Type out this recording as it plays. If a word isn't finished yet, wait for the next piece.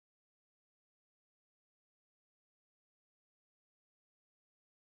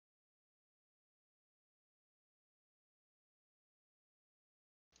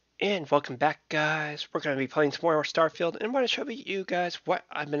And welcome back, guys. We're going to be playing some more Starfield, and I want to show you guys what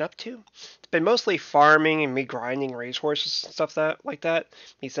I've been up to. It's been mostly farming and me grinding resources and stuff like that.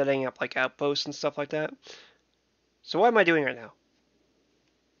 Me setting up like outposts and stuff like that. So what am I doing right now?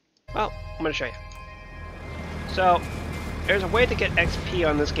 Well, I'm going to show you. So there's a way to get XP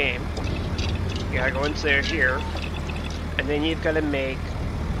on this game. You gotta go into here, and then you've got to make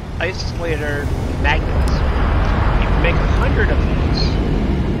isolator magnets. If you make 100 of these,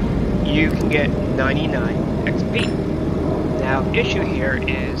 you can get 99 XP. Now, issue here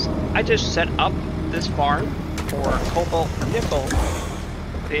is I just set up this farm for cobalt and nickel.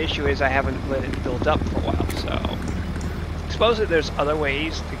 The issue is I haven't let it build up for a while, so supposedly there's other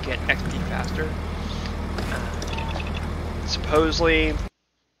ways to get XP faster. Supposedly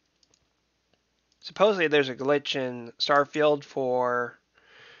there's a glitch in Starfield for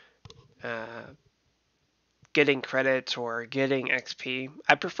getting credits or getting XP.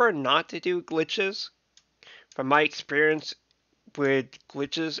 I prefer not to do glitches. From my experience with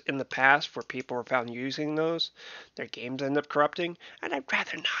glitches in the past where people were found using those, their games end up corrupting, and I'd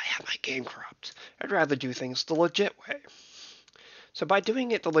rather not have my game corrupt. I'd rather do things the legit way. So by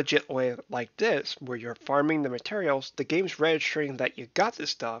doing it the legit way like this, where you're farming the materials, the game's registering that you got this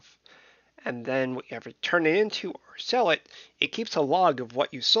stuff, and then when you ever turn it into or sell it, it keeps a log of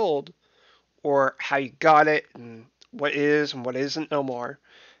what you sold, or how you got it, and what is and what isn't no more.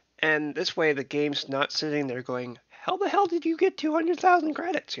 And this way the game's not sitting there going, how the hell did you get 200,000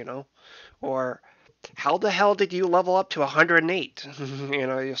 credits, Or how the hell did you level up to 108?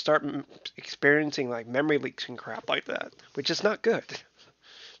 You'll start experiencing like memory leaks and crap like that, which is not good.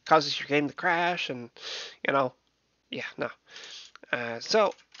 Causes your game to crash and, yeah, no.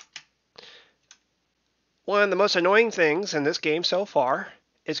 So, one of the most annoying things in this game so far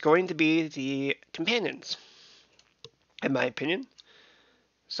is going to be the companions, in my opinion.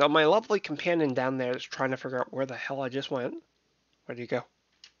 So my lovely companion down there is trying to figure out where the hell I just went. Where do you go?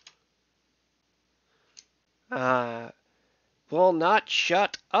 Will not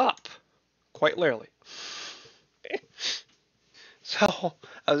shut up. Quite literally. So,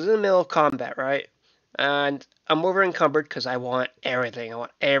 I was in the middle of combat, right? And I'm over encumbered because I want everything. I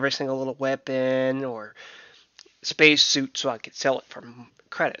want every single little weapon or space suit so I could sell it for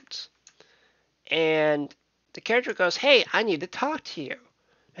credits. And the character goes, hey, I need to talk to you.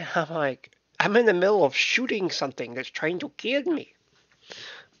 And I'm like, I'm in the middle of shooting something that's trying to kill me.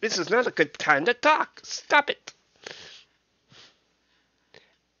 This is not a good time to talk. Stop it.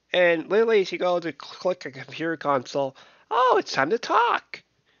 And literally, as you go to click a computer console, oh, it's time to talk.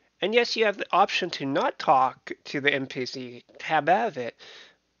 And yes, you have the option to not talk to the NPC, tab out of it,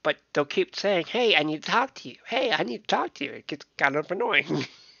 but they'll keep saying, hey, I need to talk to you. Hey, I need to talk to you. It gets kind of annoying.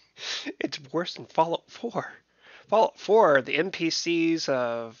 It's worse than Fallout 4. Fallout 4, the NPCs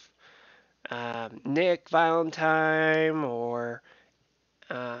of Nick Valentine or,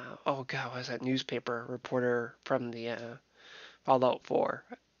 oh god, what was that newspaper reporter from the Fallout 4?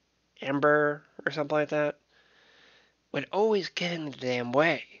 Amber or something like that? Would always get in the damn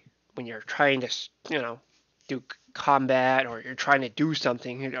way when you're trying to, do combat or you're trying to do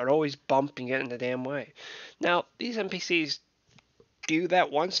something. You're always bumping it in the damn way. Now, these NPCs do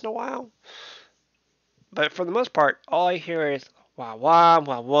that once in a while, but for the most part, all I hear is wah wah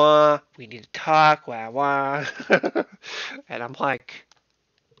wah wah. We need to talk wah wah, and I'm like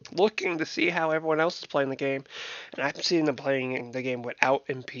looking to see how everyone else is playing the game, and I've seen them playing the game without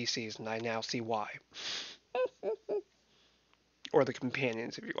NPCs, and I now see why. Or the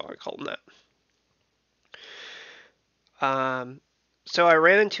companions, if you want to call them that. So I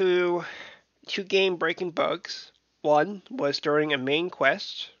ran into two game-breaking bugs. One was during a main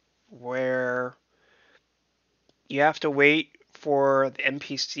quest where you have to wait for the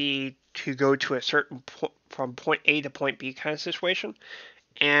NPC to go to a certain point from point A to point B kind of situation,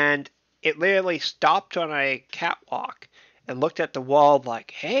 and it literally stopped on a catwalk and looked at the wall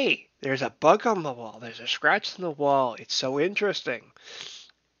like, hey, there's a bug on the wall. There's a scratch in the wall. It's so interesting.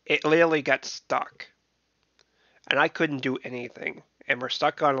 It literally got stuck. And I couldn't do anything. And we're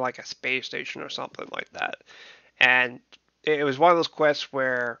stuck on like a space station or something like that. And it was one of those quests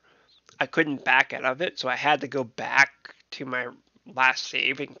where I couldn't back out of it, so I had to go back to my last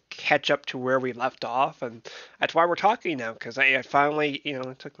save and catch up to where we left off. And that's why we're talking now, because I finally,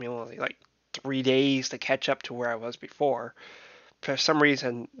 it took me only like 3 days to catch up to where I was before. For some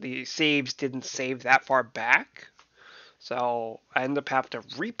reason, the saves didn't save that far back. So I ended up having to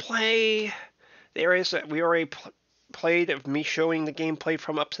replay the areas that we already played of me showing the gameplay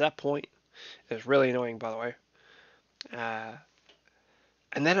from up to that point. It was really annoying, by the way.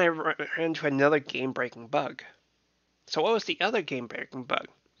 And then I ran into another game-breaking bug. So what was the other game-breaking bug?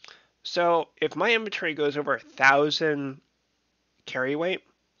 So if my inventory goes over 1,000 carry weight,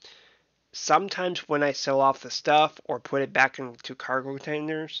 sometimes when I sell off the stuff or put it back into cargo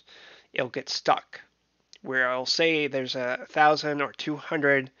containers, it'll get stuck. Where I'll say there's 1,000 or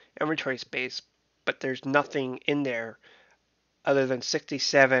 200 inventory space, but there's nothing in there other than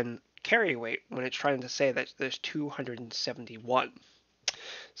 67 carry weight when it's trying to say that there's 271.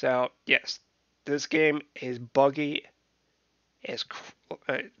 So yes, this game is buggy, is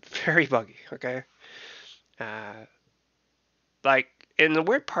very buggy. Okay, uh, like, and the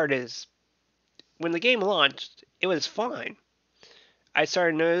weird part is when the game launched, it was fine. I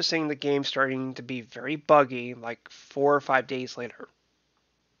started noticing the game starting to be very buggy like 4 or 5 days later.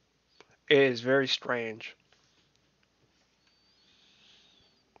 It is very strange.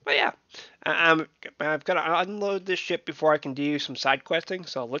 But yeah, I've got to unload this ship before I can do some side questing,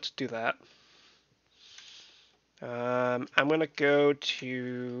 so let's do that. I'm gonna go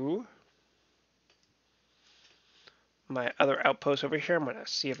to my other outpost over here. I'm gonna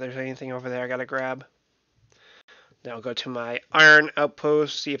see if there's anything over there I gotta grab. Then I'll go to my iron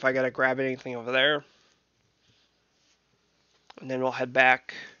outpost, see if I gotta grab anything over there. And then we'll head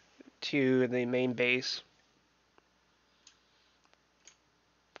back to the main base.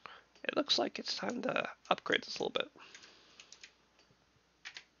 It looks like it's time to upgrade this a little bit.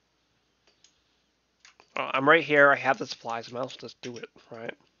 I'm right here. I have the supplies. I might as well just do it,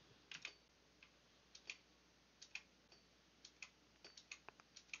 right?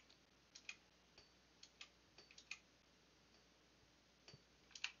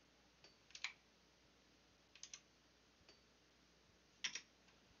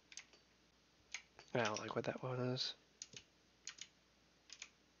 I don't like what that one is.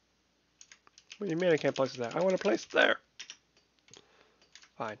 What do you mean I can't place it there? I want to place it there.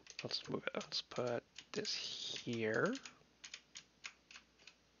 Fine. Let's move it. Let's put this here.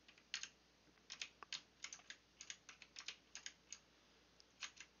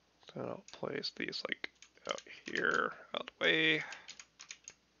 Then I'll place these like out here, out the way.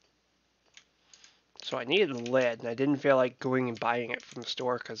 So I needed a lid, and I didn't feel like going and buying it from the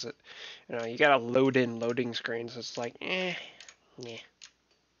store because it, you gotta load in loading screens. It's like, yeah.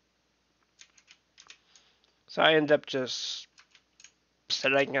 So I end up just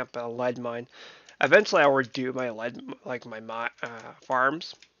setting up a lead mine. Eventually, I'll redo my lead, like my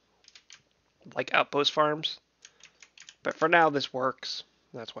farms, like outpost farms. But for now, this works.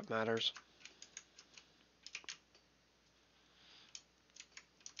 That's what matters.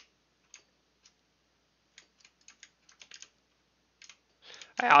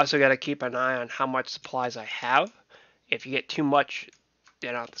 I also got to keep an eye on how much supplies I have. If you get too much,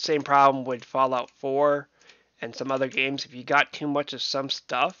 the same problem with Fallout 4 and some other games. If you got too much of some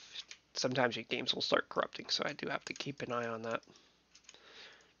stuff, sometimes your games will start corrupting. So I do have to keep an eye on that.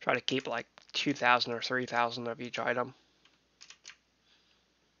 Try to keep like 2,000 or 3,000 of each item.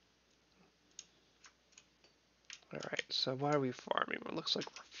 Alright, so what are we farming? It looks like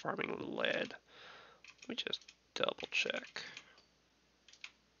we're farming lead. Let me just double check.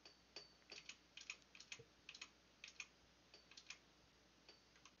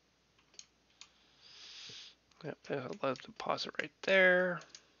 Yep, there's a lead deposit right there.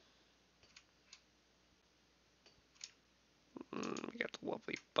 We got the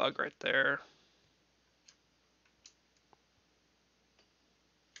lovely bug right there.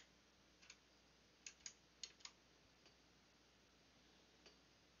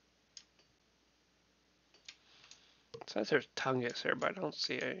 It says there's Tungus here, but I don't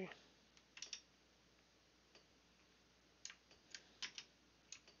see any.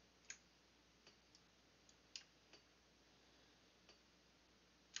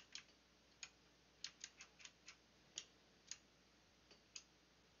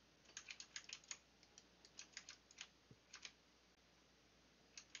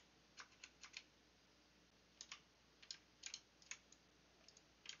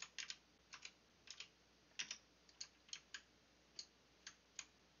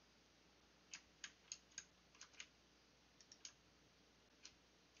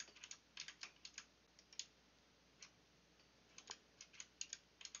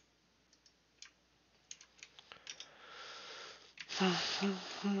 I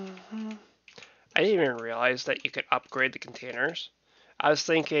didn't even realize that you could upgrade the containers. I was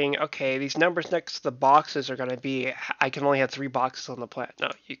thinking, okay, these numbers next to the boxes are going to be, I can only have 3 boxes on the plant.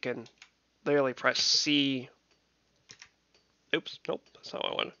 No, you can literally press C. Oops, nope, that's not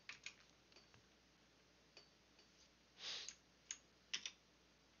what I wanted.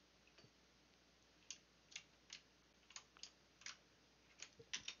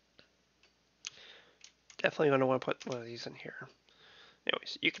 Definitely going to want to put one of these in here.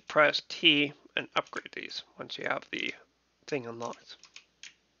 Anyways, you can press T and upgrade these once you have the thing unlocked.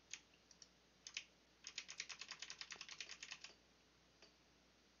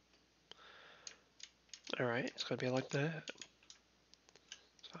 Alright, it's going to be like that.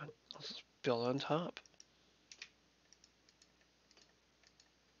 So let's just build on top.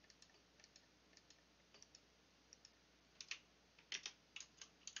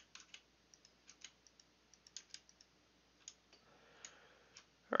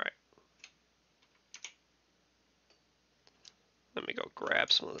 Alright, let me go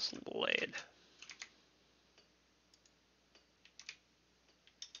grab some of this lead.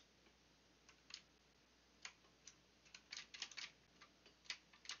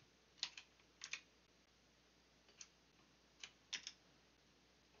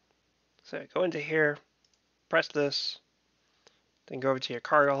 So go into here, press this, then go over to your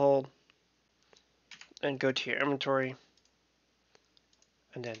cargo hold, and go to your inventory,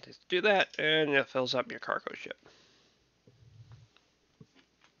 and then just do that, and it fills up your cargo ship.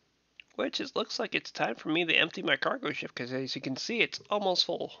 Which it looks like it's time for me to empty my cargo ship, because as you can see, it's almost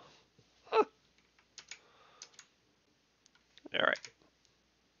full. Huh. Alright.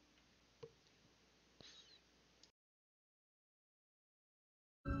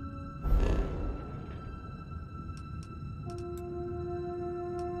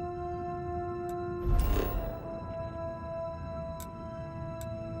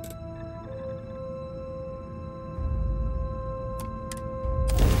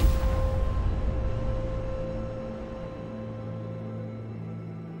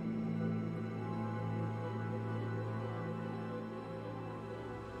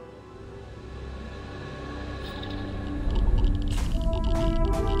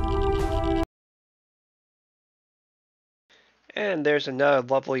 And there's another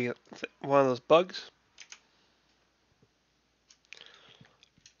lovely one of those bugs.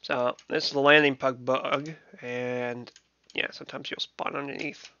 So this is the landing pug bug, and yeah, sometimes you'll spawn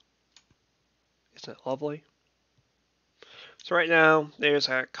underneath. Isn't it lovely? So right now, there's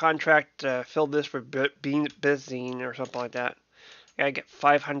a contract to fill this with benzene or something like that. I gotta get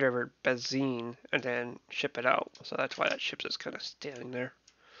 500 benzene and then ship it out. So that's why that ship's just kind of standing there.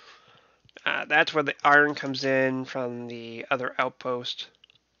 That's where the iron comes in from the other outpost.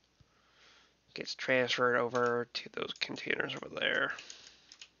 Gets transferred over to those containers over there.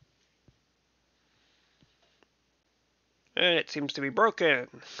 And it seems to be broken.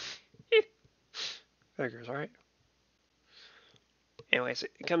 Figures, right? Anyways,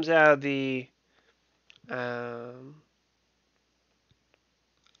 it comes out of the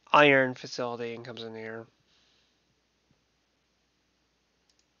iron facility and comes in here.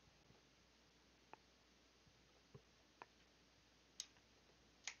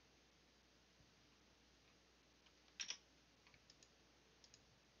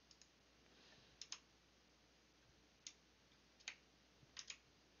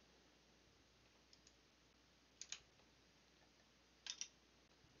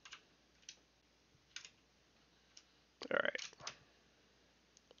 Alright.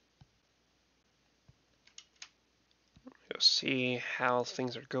 You'll see how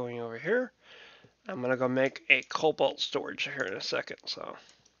things are going over here. I'm going to go make a cobalt storage here in a second. So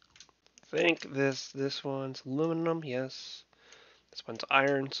I think this one's aluminum. Yes. This one's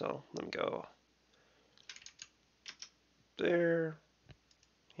iron. So let me go there,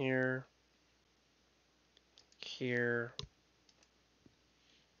 here, here.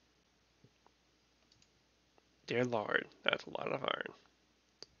 Dear Lord, that's a lot of iron.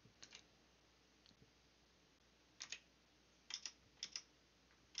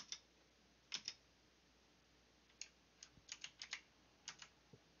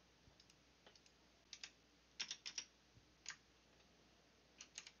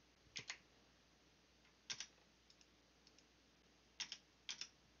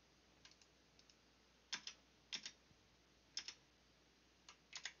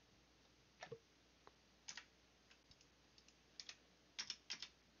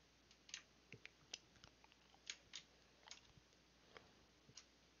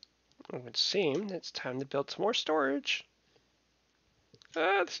 It would seem it's time to build some more storage.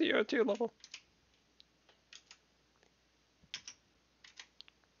 The CO2 level.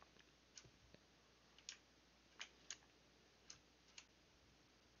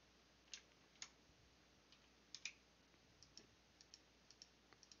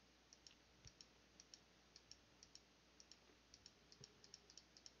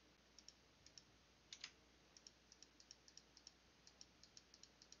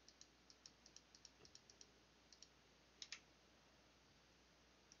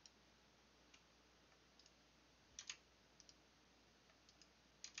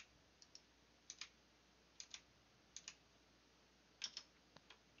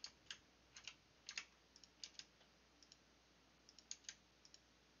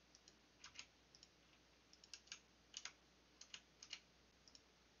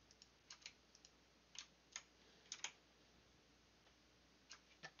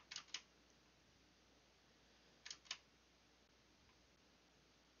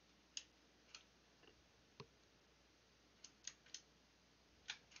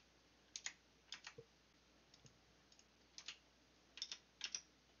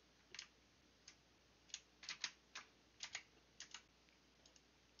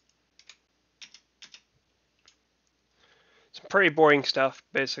 Pretty boring stuff,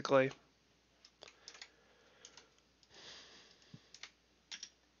 basically.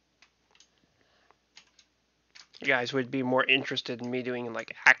 You guys would be more interested in me doing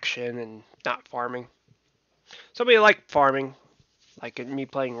like action and not farming. Somebody like farming, like me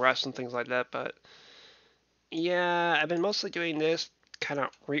playing Rust and things like that, but yeah, I've been mostly doing this, kind of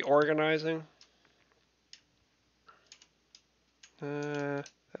reorganizing.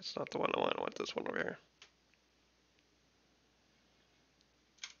 That's not the one I want. I want this one over here.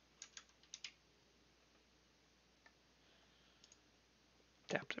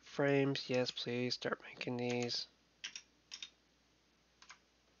 Adaptive frames, yes, please start making these.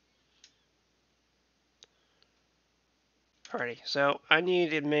 Alrighty, so I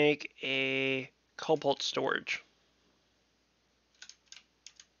need to make a cobalt storage.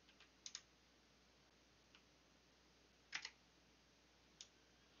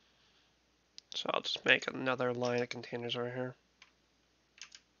 So I'll just make another line of containers over here.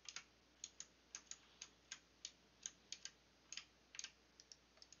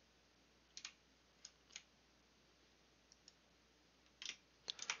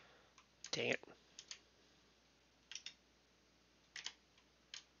 Dang it.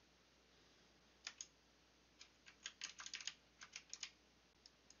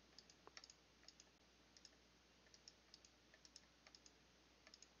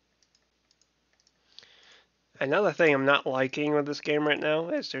 Another thing I'm not liking with this game right now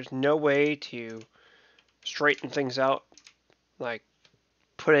is there's no way to straighten things out, like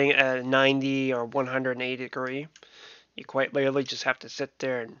putting a 90 or 180 degree. You quite literally just have to sit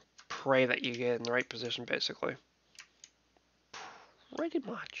there and pray that you get in the right position, basically. Pretty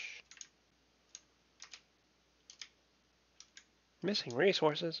much. Missing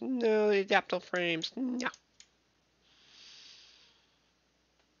resources? No, the adaptive frames? No.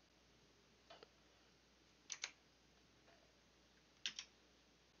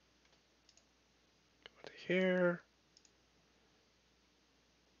 Go to here.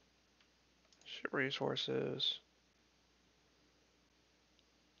 Ship resources.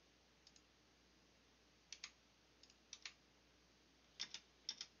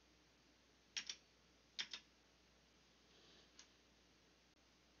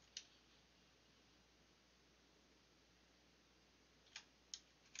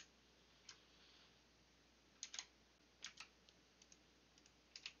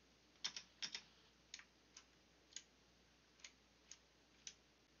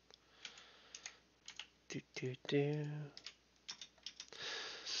 Do, do, do.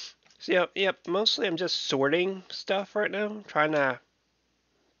 So, yep, mostly I'm just sorting stuff right now, trying to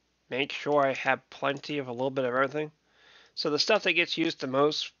make sure I have plenty of a little bit of everything. So the stuff that gets used the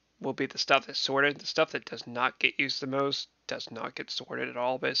most will be the stuff that's sorted. The stuff that does not get used the most does not get sorted at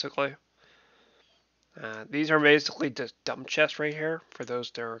all, basically. These are basically just dump chests right here, for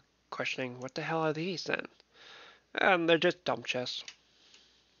those that are questioning, what the hell are these then? They're just dump chests,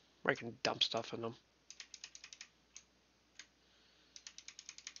 where I can dump stuff in them.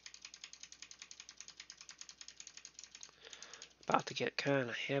 About to get kind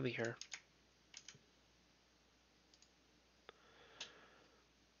of heavy here.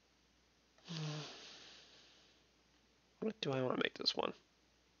 What do I want to make this one?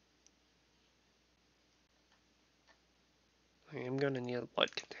 I am going to need a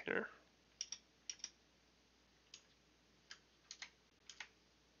blood container.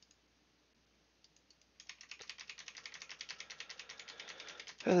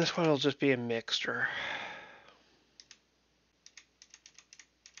 And this one will just be a mixture.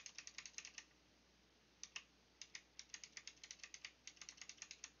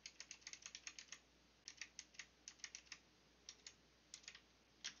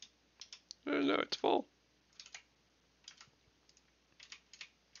 Oh no, it's full.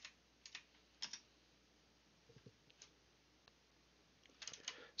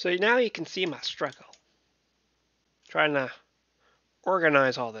 So now you can see my struggle. Trying to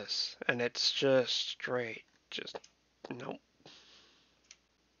organize all this, and it's just straight. Just, nope.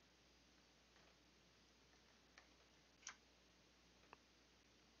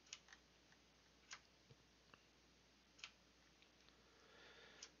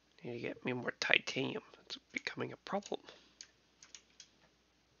 Need to get me more titanium. It's becoming a problem.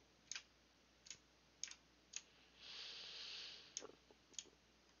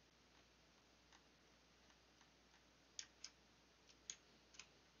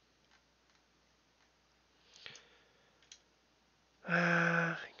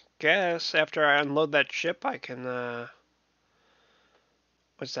 Guess after I unload that ship, I can,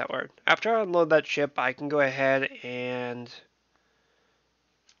 what's that word? After I unload that ship, I can go ahead and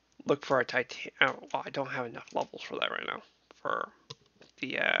look for a titanium. Oh, well, I don't have enough levels for that right now. for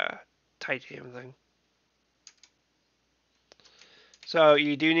the titanium thing. So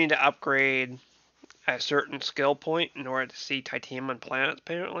you do need to upgrade a certain skill point in order to see titanium on planets,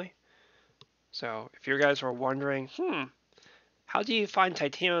 apparently. So if you guys were wondering, how do you find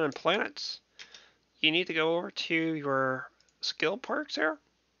titanium on planets? You need to go over to your skill perks here,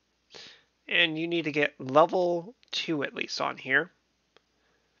 and you need to get level 2 at least on here.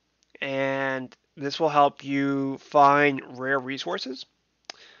 And this will help you find rare resources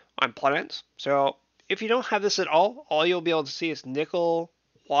on planets. So if you don't have this at all you'll be able to see is nickel,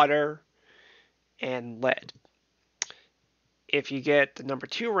 water, and lead. If you get the number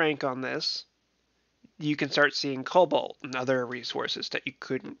 2 rank on this, you can start seeing cobalt and other resources that you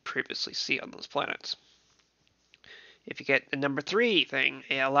couldn't previously see on those planets. If you get the number 3 thing,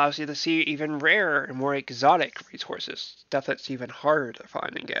 it allows you to see even rarer and more exotic resources, stuff that's even harder to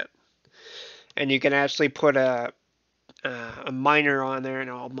find and get. And you can actually put a miner on there and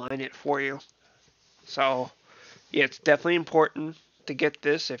it'll mine it for you. So yeah, it's definitely important to get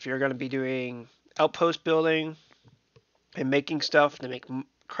this if you're going to be doing outpost building and making stuff to make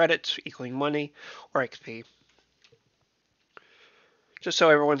credits equaling money or XP. Just so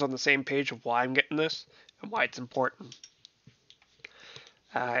everyone's on the same page of why I'm getting this and why it's important.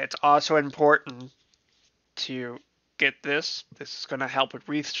 It's also important to get this. This is going to help with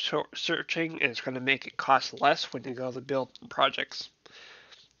researching, and it's going to make it cost less when you go to build projects.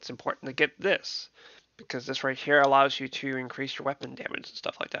 It's important to get this because this right here allows you to increase your weapon damage and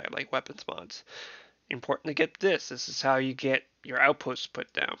stuff like that, like weapons mods. Important to get this. This is how you get your outposts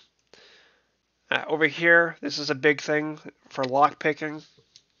put down. Over here, this is a big thing for lockpicking,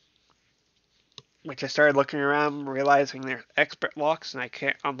 which I started looking around, realizing they're expert locks, and I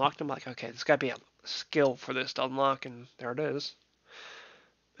can't unlock them. Like, okay, there's got to be a skill for this to unlock, and there it is.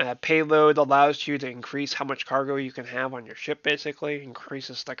 Payload allows you to increase how much cargo you can have on your ship, basically.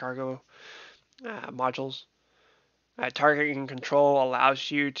 Increases the cargo modules. Targeting control allows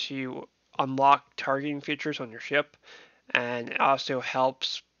you to unlock targeting features on your ship, and it also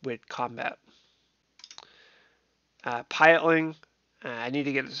helps with combat. Piloting, I need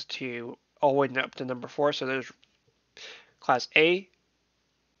to get this to all the way up to number 4. So there's class A,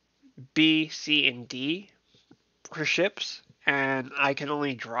 B, C, and D for ships, and I can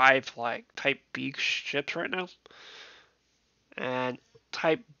only drive like type B ships right now. And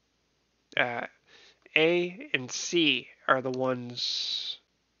type A and C are the ones.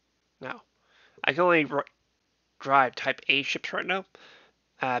 No, I can only drive type A ships right now.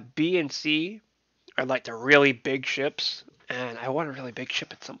 B and C are like the really big ships, and I want a really big ship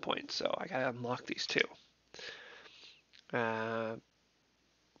at some point, so I gotta unlock these two.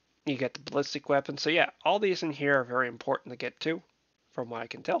 You get the ballistic weapon. So yeah, all these in here are very important to get to, from what I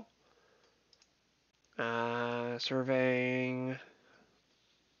can tell. Surveying.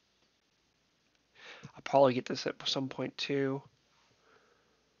 I'll probably get this at some point too.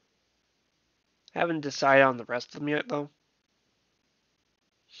 I haven't decided on the rest of them yet, though.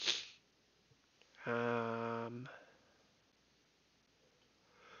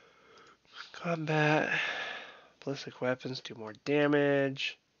 Combat. Ballistic weapons do more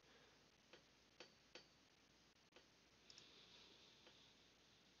damage.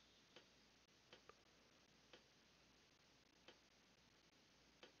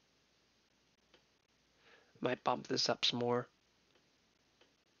 Might bump this up some more.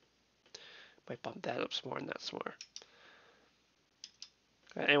 Might bump that up some more and that some more.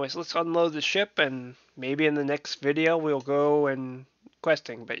 Anyways, let's unload the ship, and maybe in the next video we'll go and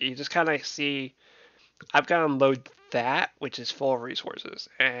questing. But you just kind of see, I've got to unload that, which is full of resources,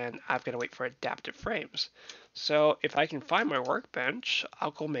 and I've got to wait for adaptive frames. So if I can find my workbench,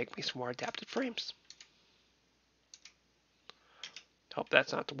 I'll go make me some more adaptive frames. Hope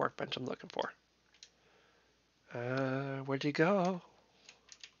that's not the workbench I'm looking for. Where'd you go?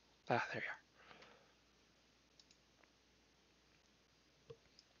 Ah, there you are.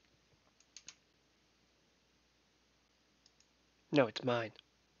 No, it's mine.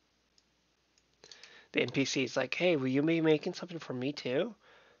 The NPC is like, hey, will you be making something for me too?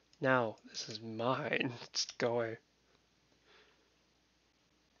 No, this is mine. Just go away.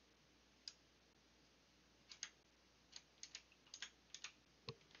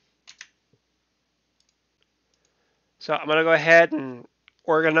 So I'm going to go ahead and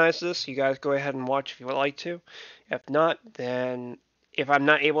organize this. You guys go ahead and watch if you would like to. If not, then if I'm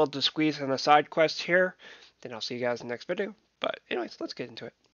not able to squeeze in a side quest here, then I'll see you guys in the next video. But anyways, let's get into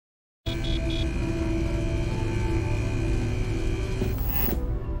it.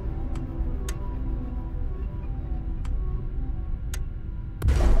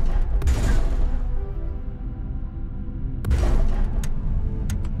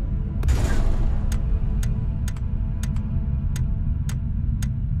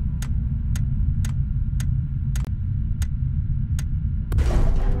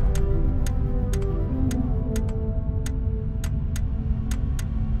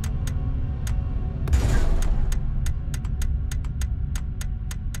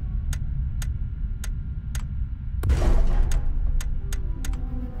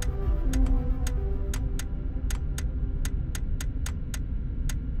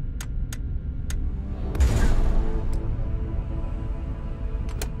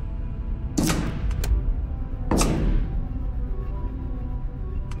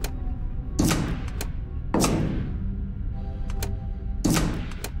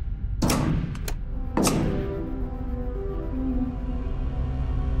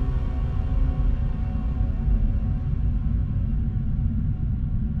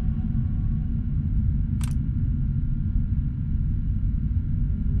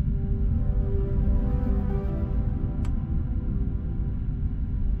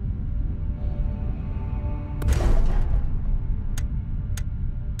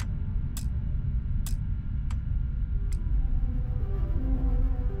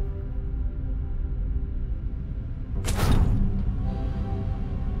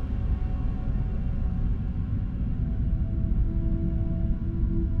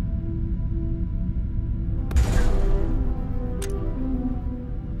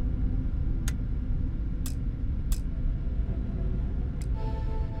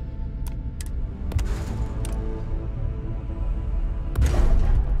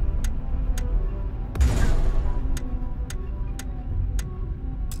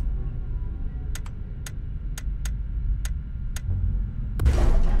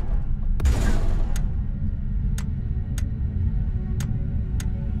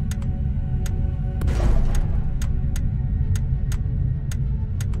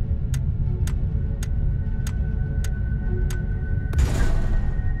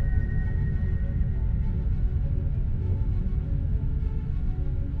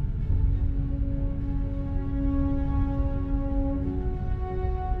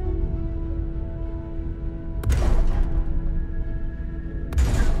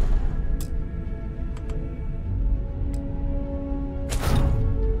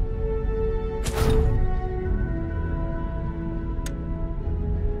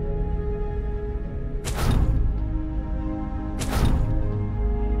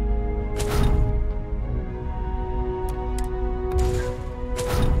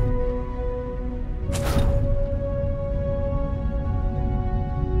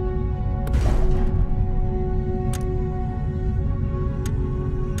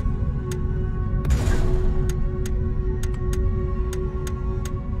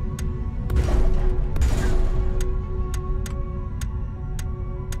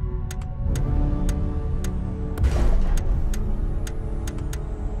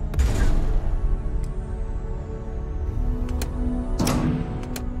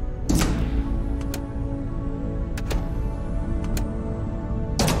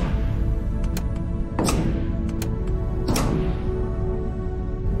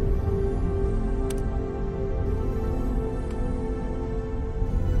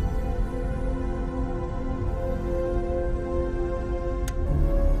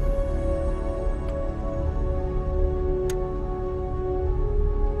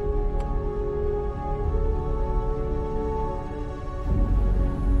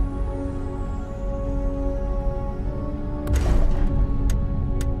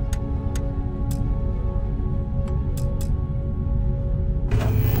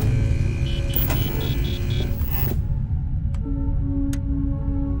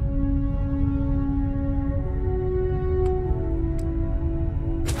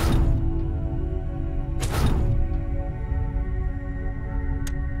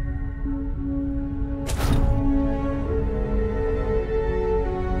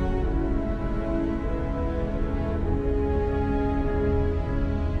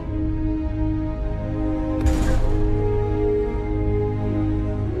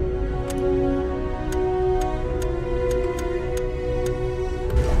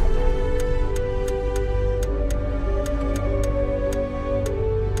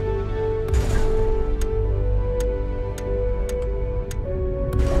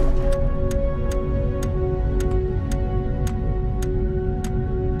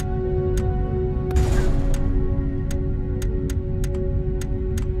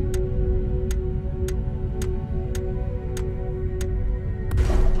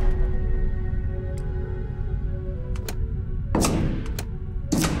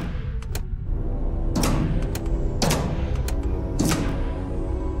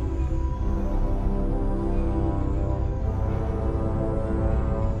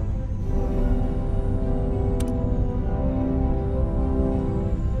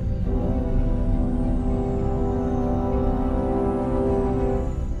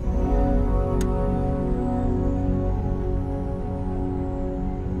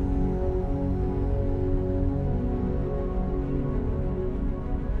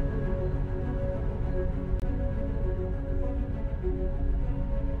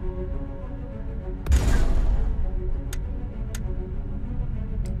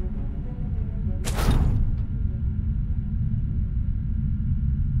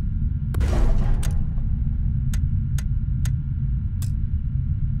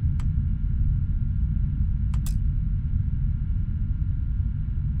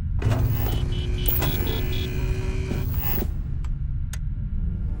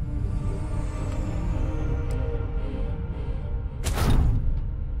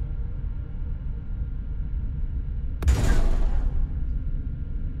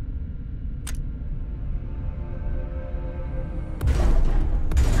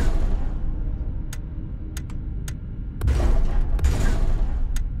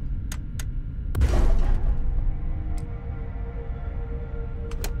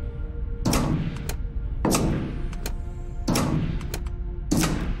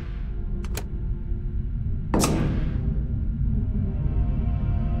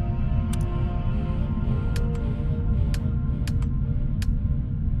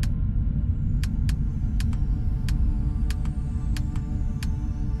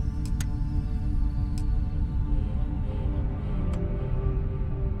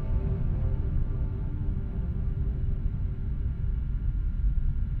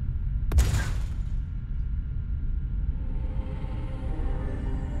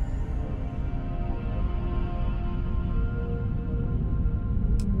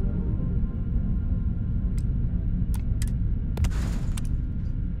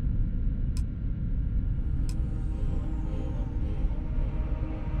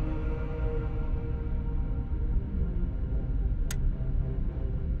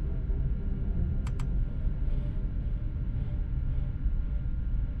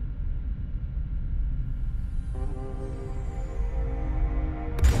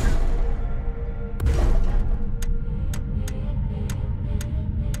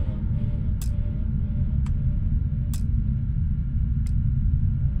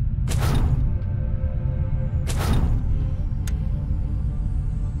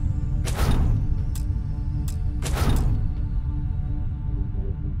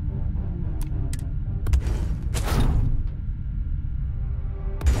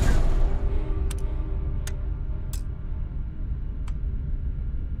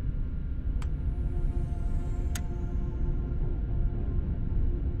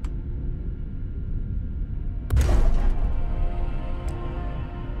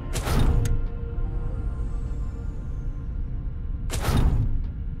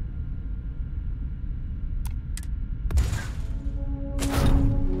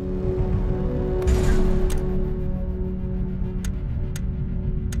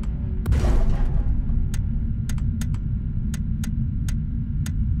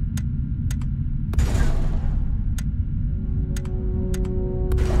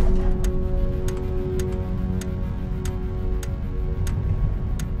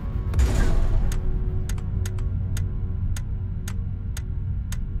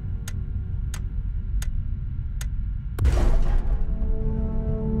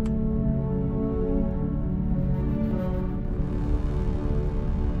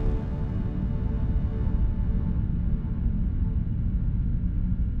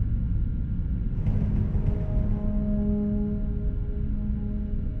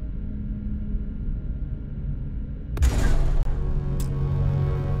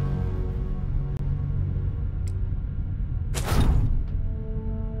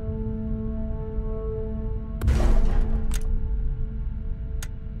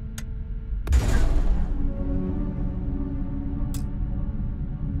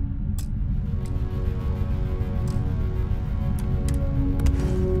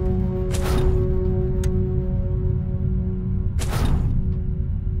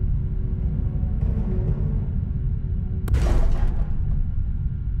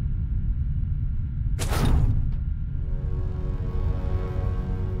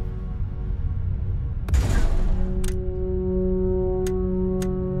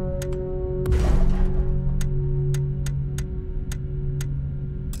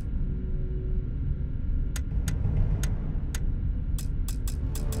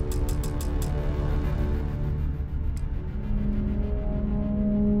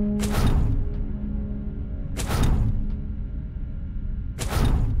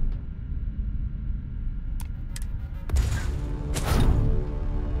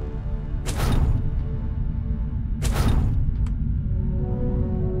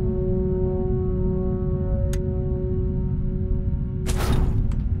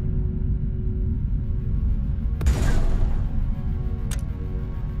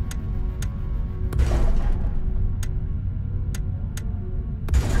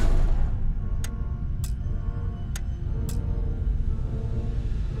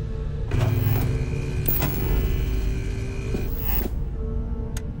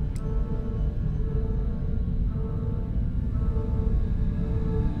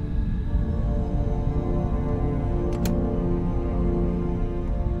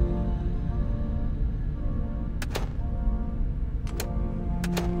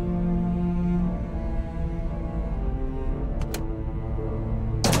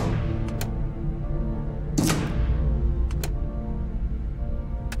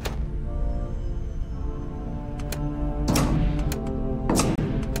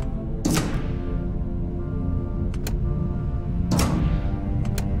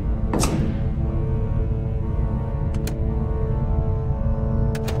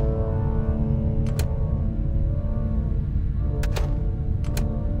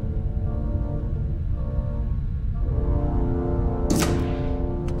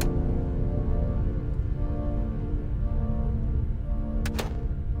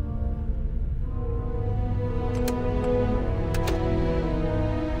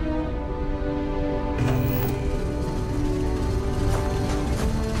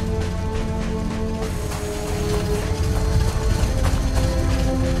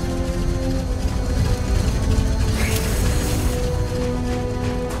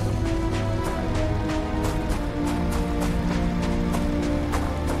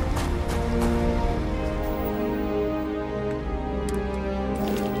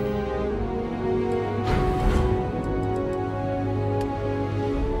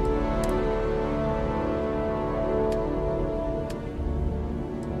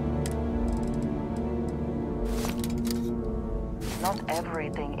 Not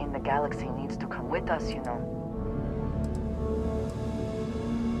everything in the galaxy needs to come with us, you know.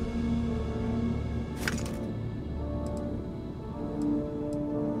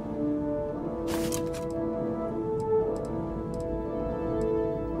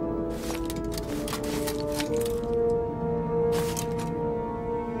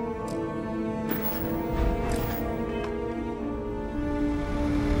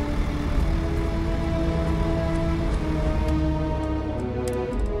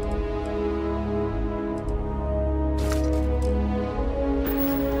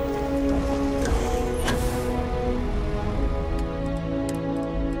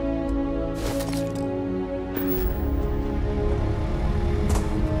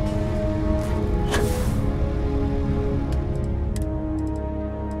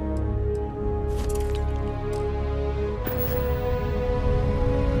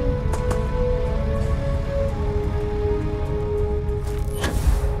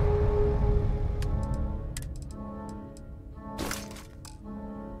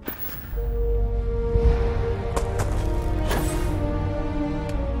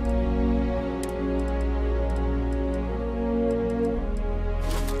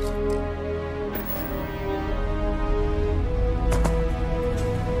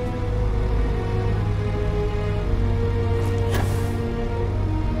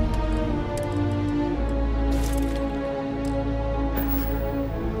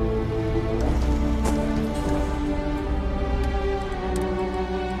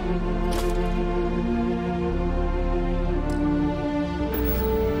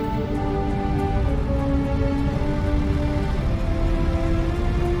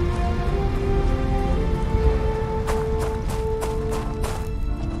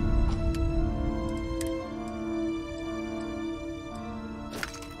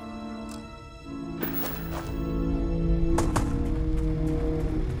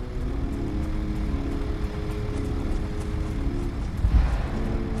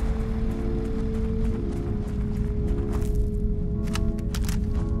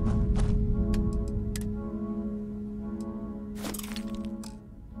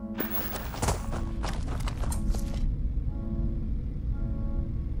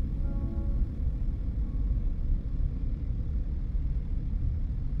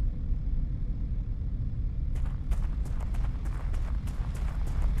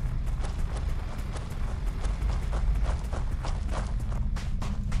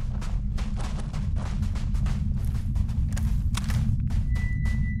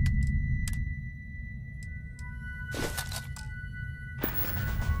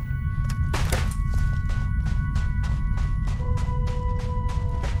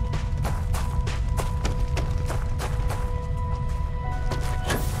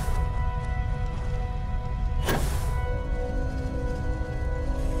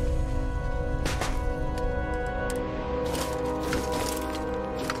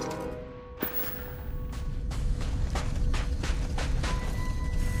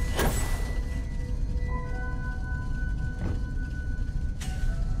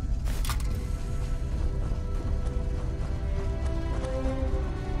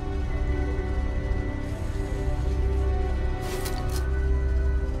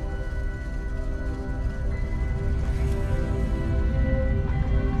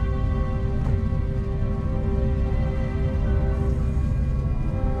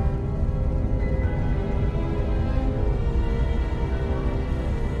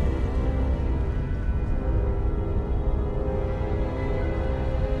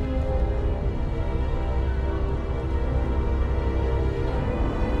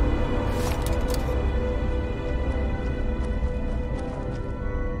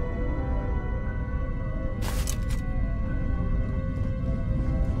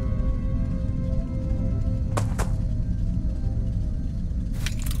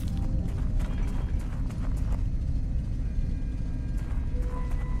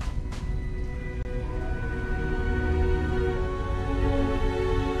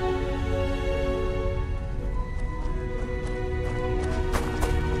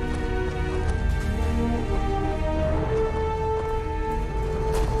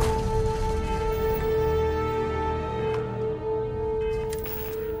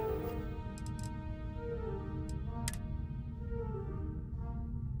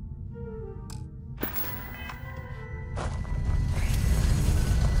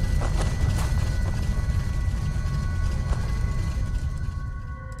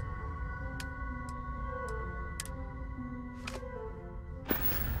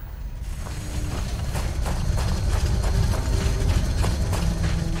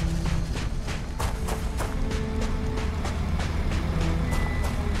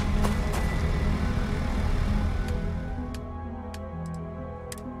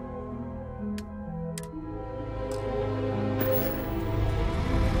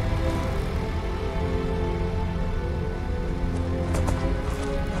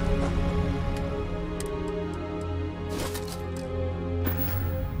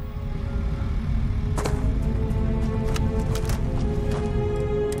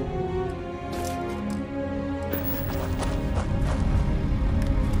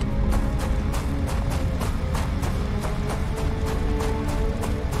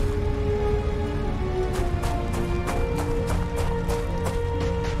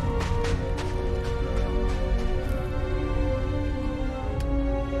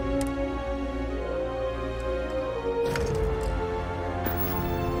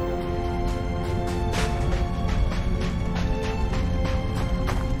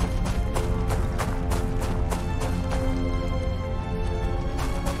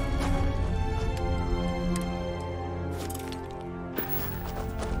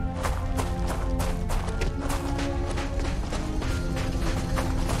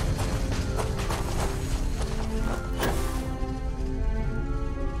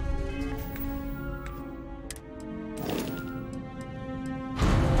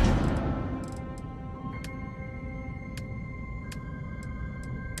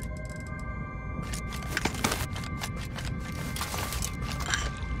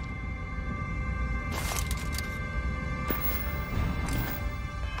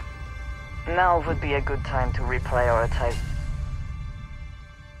 Now would be a good time to reprioritize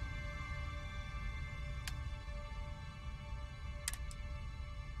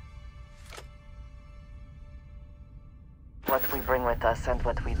what we bring with us and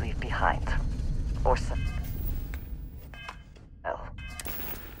what we leave behind. Or sell.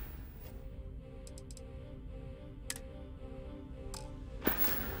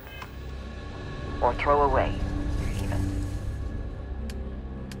 Or throw away, even.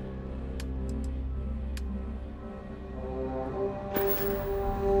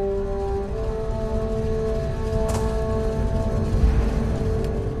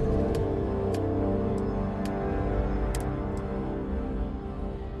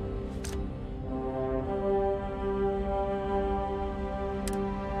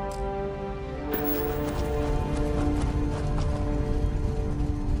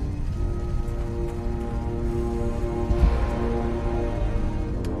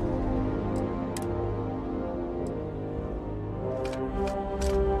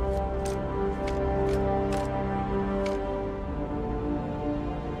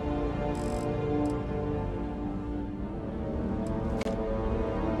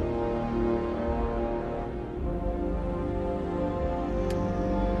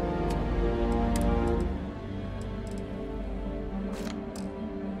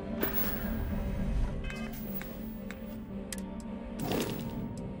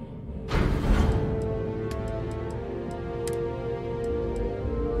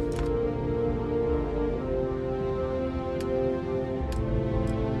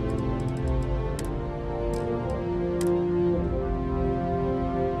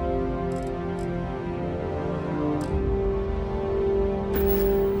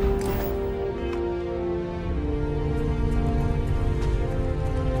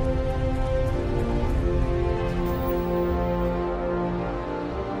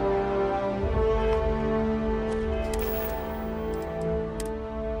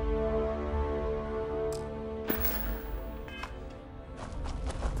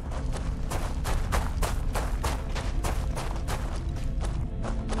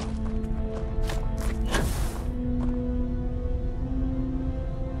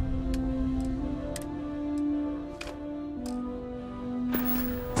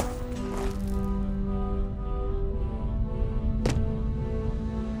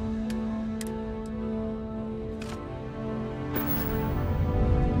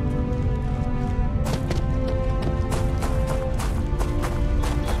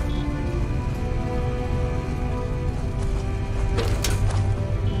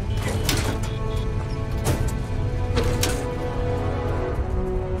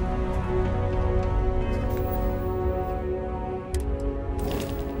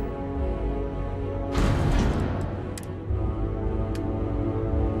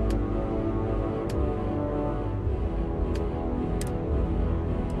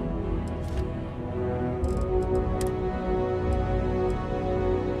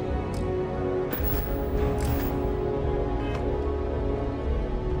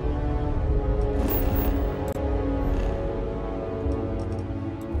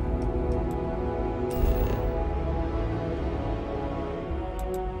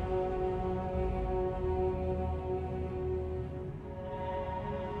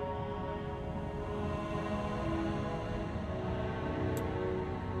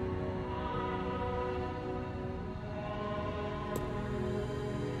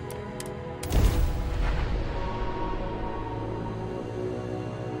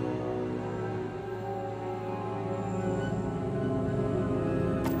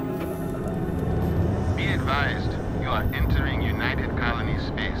 advised, you are entering United Colony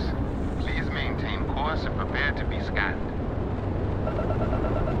space. Please maintain course and prepare to be scanned.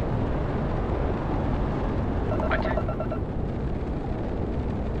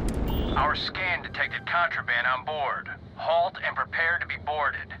 Our scan detected contraband on board. Halt and prepare to be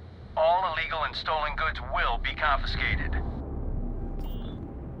boarded. All illegal and stolen goods will be confiscated.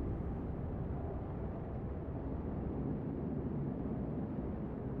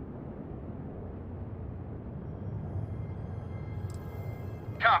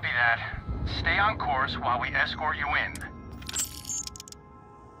 Copy that. Stay on course while we escort you in.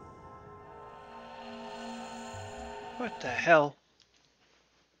 What the hell?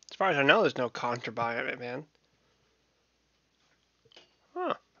 As far as I know, there's no contraband in it, man.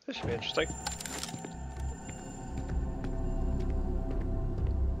 Huh. This should be interesting.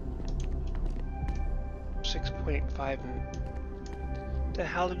 $6.5. The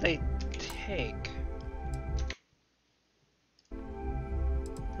hell did they take?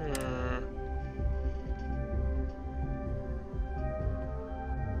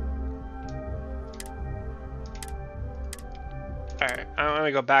 Alright, I'm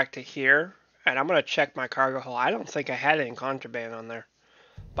gonna go back to here, and I'm gonna check my cargo hold. I don't think I had any contraband on there,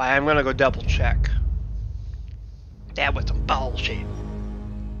 but I'm gonna go double check. That was some bullshit.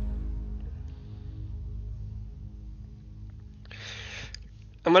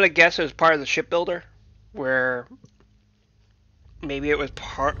 I'm gonna guess it was part of the shipbuilder, where maybe it was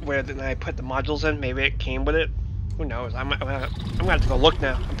part where then I put the modules in. Maybe it came with it. Who knows? I'm gonna have to go look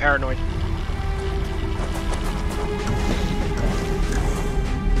now. I'm paranoid.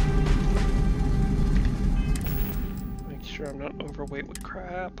 Make sure I'm not overweight with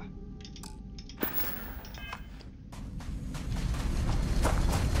crap.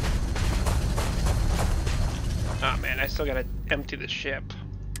 Oh man, I still gotta empty the ship.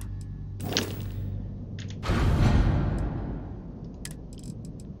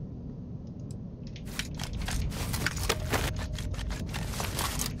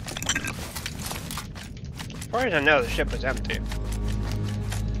 As far as I know, the ship is empty.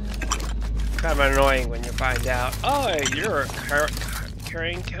 Kind of annoying when you find out, oh, you're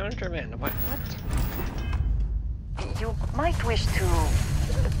carrying contraband. What? You might wish to...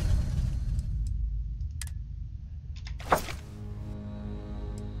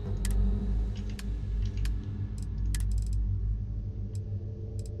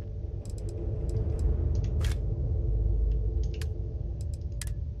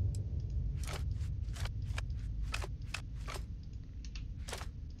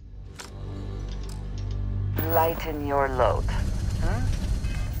 lighten your load. Huh?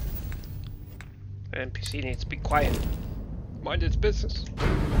 The NPC needs to be quiet. Mind its business.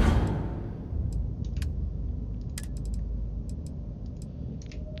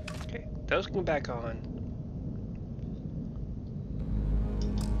 Okay, those can go back on.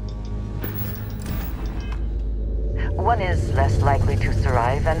 One is less likely to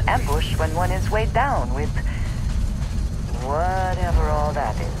survive an ambush when one is weighed down with... whatever all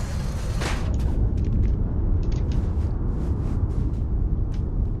that is.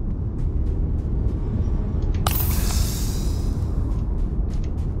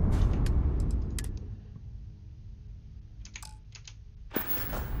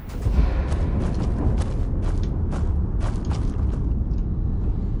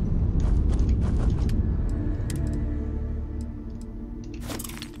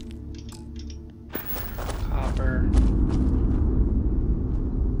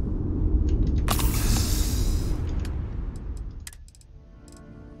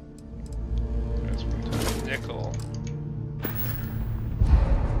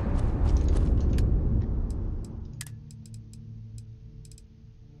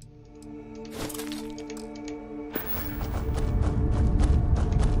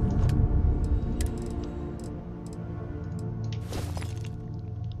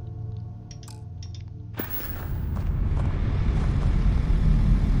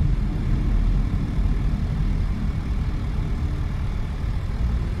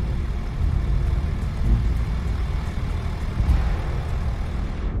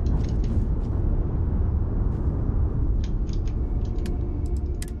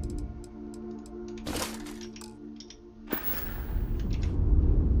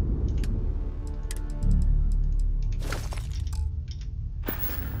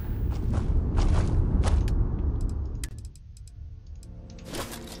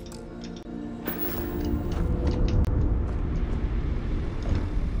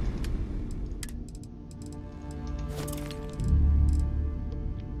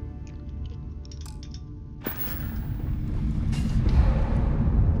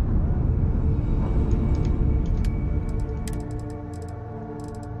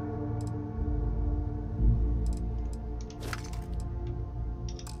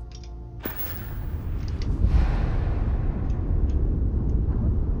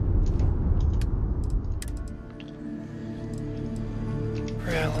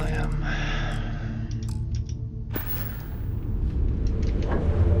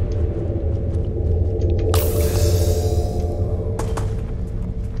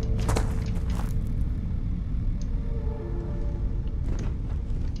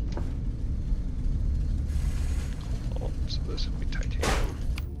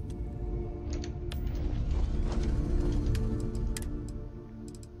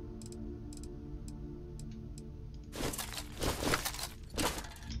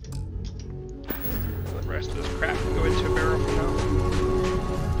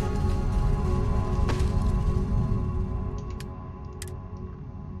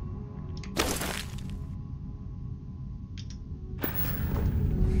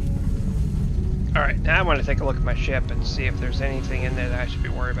 Now I want to take a look at my ship and see if there's anything in there that I should be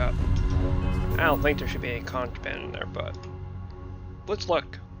worried about. I don't think there should be any contraband in there, but let's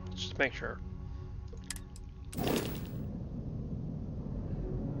look. Let's just make sure.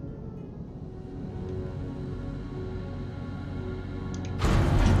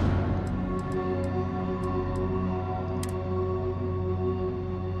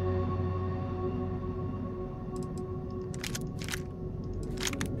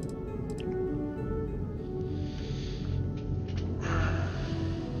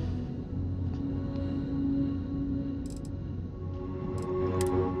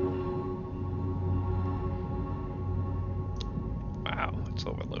 Wow, it's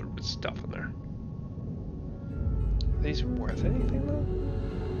overloaded with stuff in there. Are these worth anything though?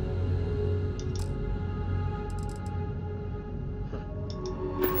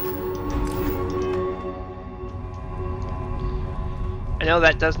 I know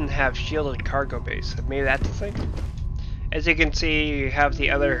that doesn't have shielded cargo base. Maybe that's the thing. As you can see, you have the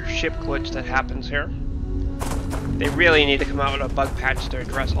other ship glitch that happens here. They really need to come out with a bug patch to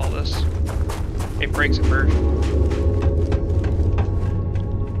address all this. It breaks immersion.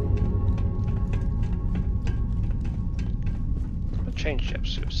 I'll change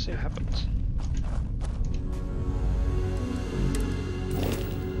ships, see what happens.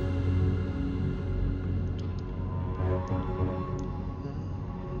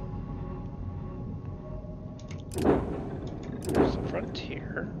 There's the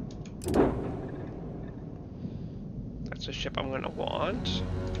Frontier. That's a ship I'm going to want.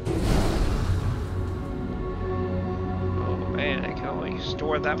 Oh man, I can only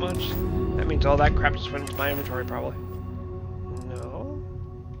store that much. That means all that crap just went into my inventory probably. No.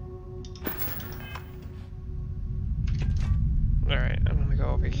 Alright, I'm going to go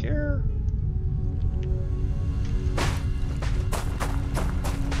over here.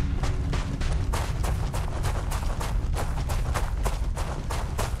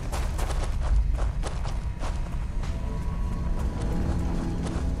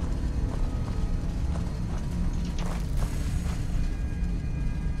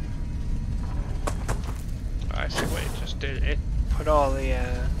 I see what it just did. It put all the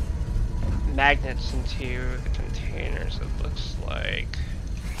magnets into the containers, it looks like.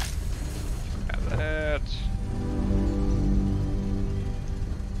 Grab that.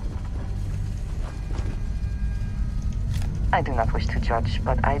 I do not wish to judge,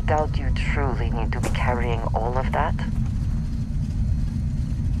 but I doubt you truly need to be carrying all of that.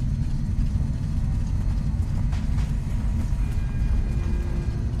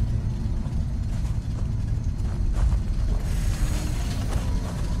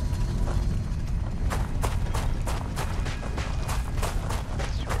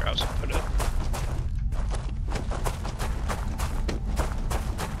 See where else I put it.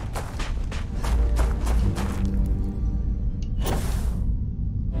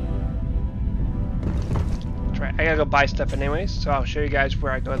 I gotta go buy stuff anyways, so I'll show you guys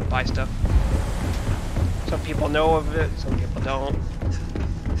where I go to buy stuff. Some people know of it, some people don't.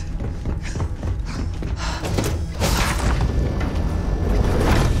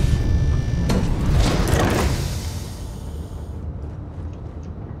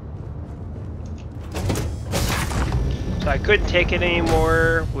 So I couldn't take it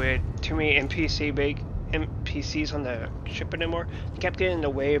anymore with too many NPCs on the ship anymore. They kept getting in the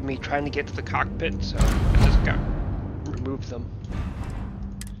way of me trying to get to the cockpit, so I just got removed them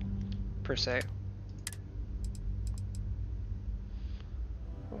per se.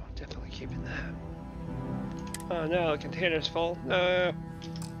 Oh, definitely keeping that. Oh no, the container's full. No.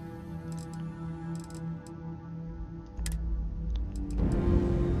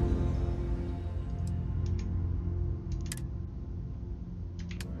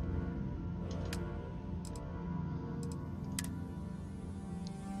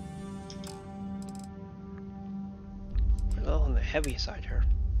 Well, on the heavy side here.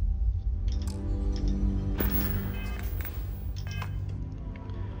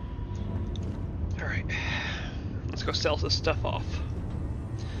 Alright, let's go sell this stuff off.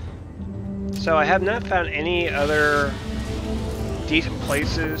 So I have not found any other decent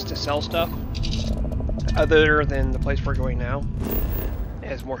places to sell stuff other than the place we're going now. It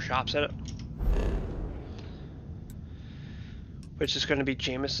has more shops in it, which is going to be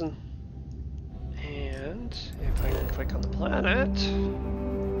Jameson. And if I can click on the planet,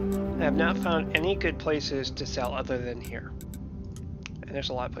 I have not found any good places to sell other than here. And there's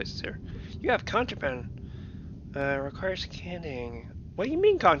a lot of places here. You have contraband. Requires scanning. What do you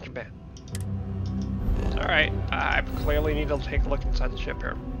mean contraband? Alright, I clearly need to take a look inside the ship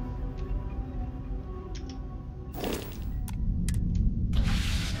here.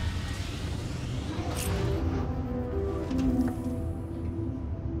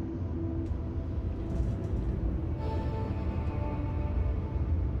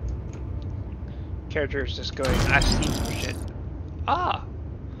 character is just going, I've seen some shit. Ah,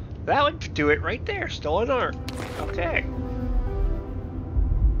 that would do it right there. Stolen art. Okay.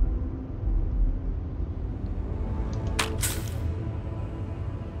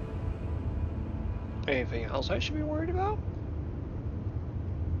 Anything else I should be worried about?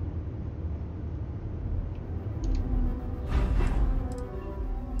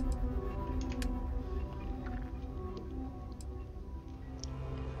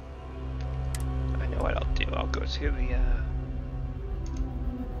 I know what I'll do. I'll go to the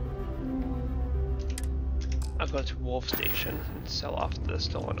I'll go to Wolf Station and sell off the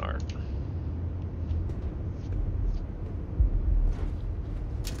stolen art.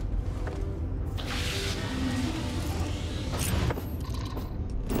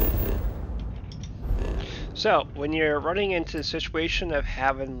 So, when you're running into the situation of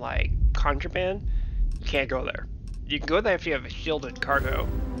having, like, contraband, you can't go there. You can go there if you have a shielded cargo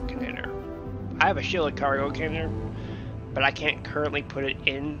container. I have a shielded cargo container, but I can't currently put it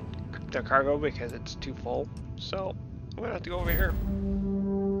in the cargo because it's too full. So, I'm gonna have to go over here.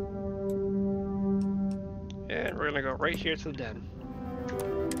 And we're gonna go right here to the den.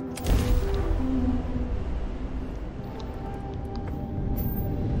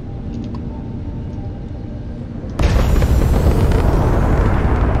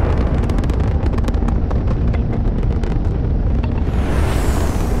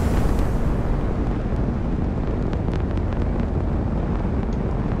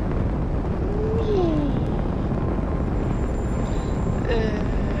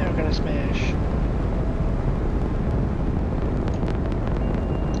 We're gonna smash.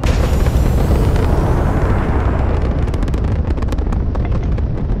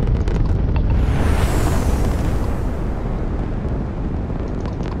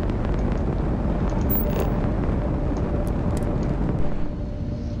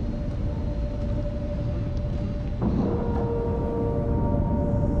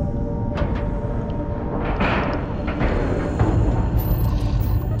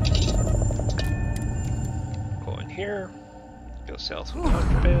 Here, go sell some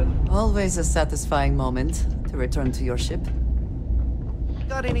contraband. Always a satisfying moment to return to your ship.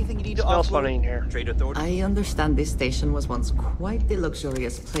 Got anything you need to Smells offload? funny in here. Trade authority. I understand this station was once quite the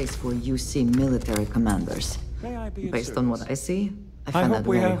luxurious place for UC military commanders. May I be of Based on what service? I see, I I find hope that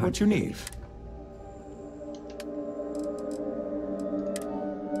we very have hard what you to need. believe.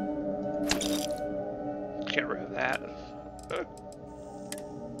 Get rid of that.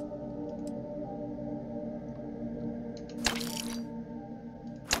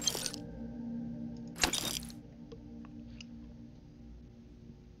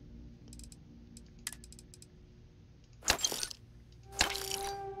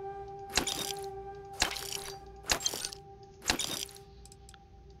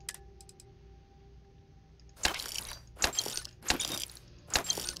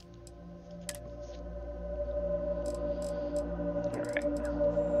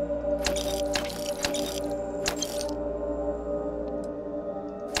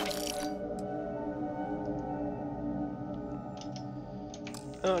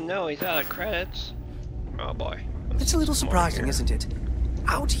 Oh no, he's out of credits. Oh boy. It's a little Some more surprising, here. isn't it?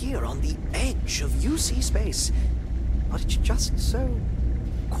 Out here on the edge of UC space, but it's just so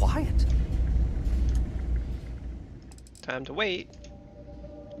quiet. Time to wait.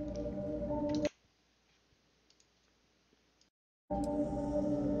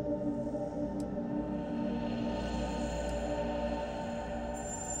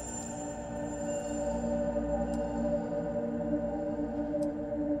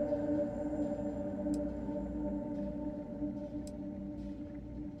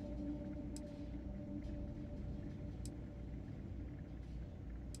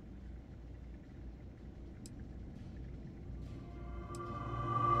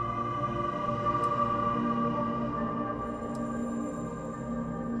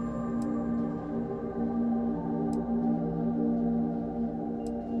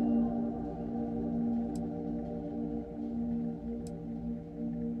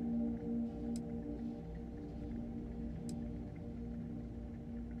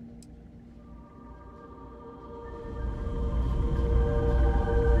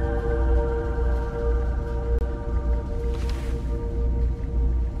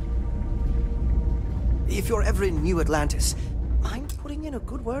 If you're ever in New Atlantis, mind putting in a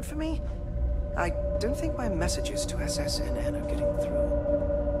good word for me? I don't think my messages to SSNN are getting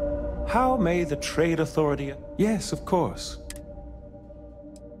through. How may the Trade Authority... Yes, of course.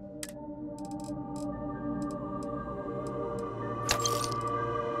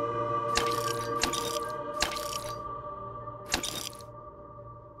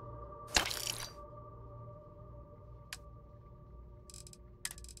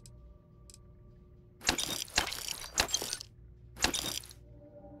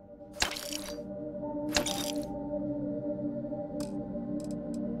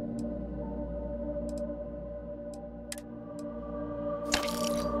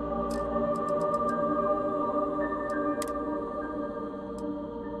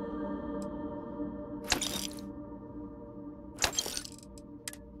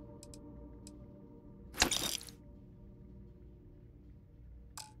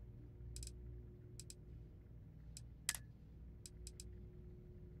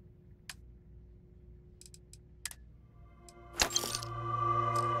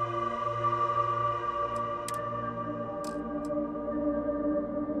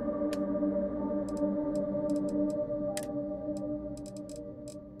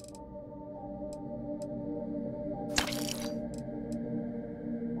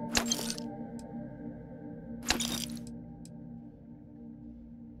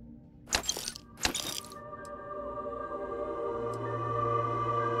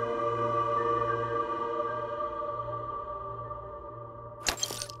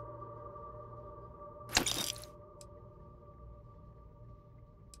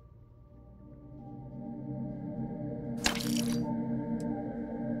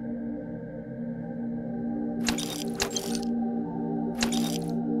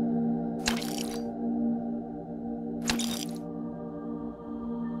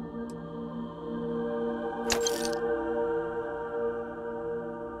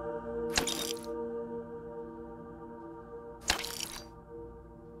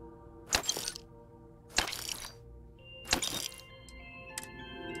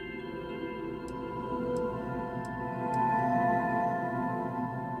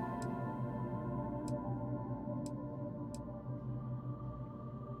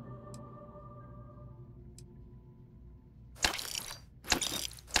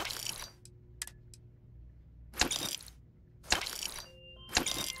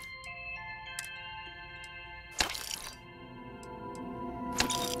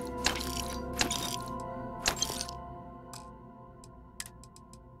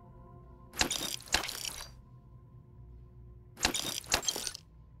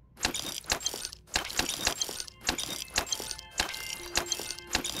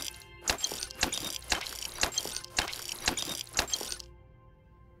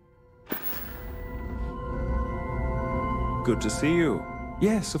 Good to see you.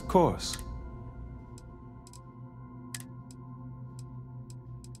 Yes, of course.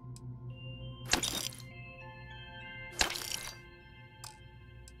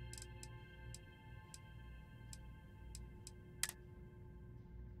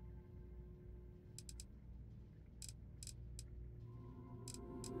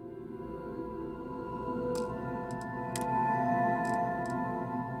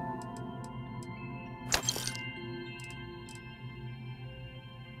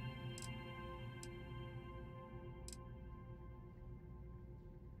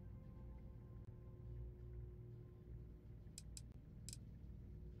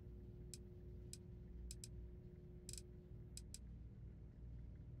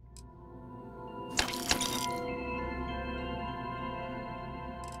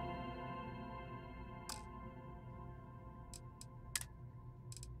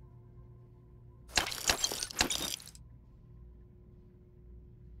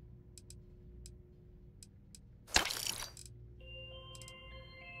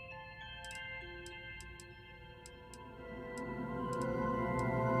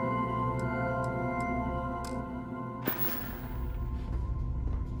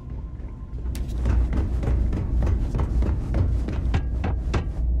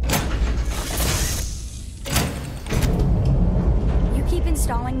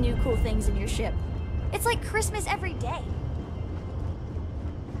 Installing new cool things in your ship. It's like Christmas every day.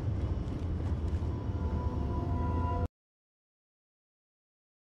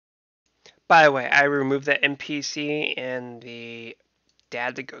 By the way, I removed that NPC and the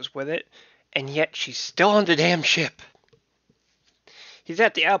dad that goes with it, and yet she's still on the damn ship. He's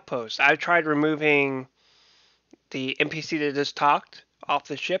at the outpost. I tried removing the NPC that just talked off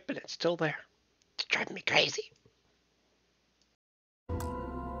the ship, and it's still there. It's driving me crazy.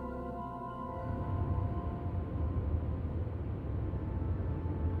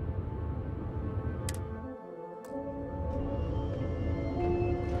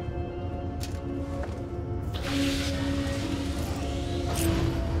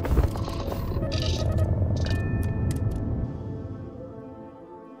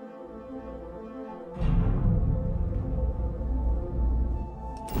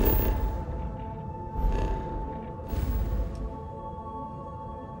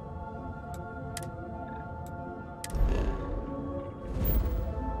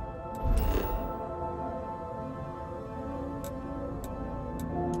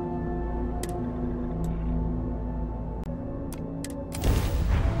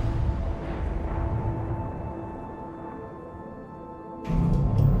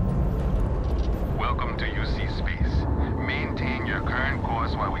 Welcome to UC Space. Maintain your current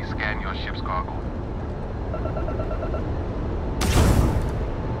course while we scan your ship's cargo.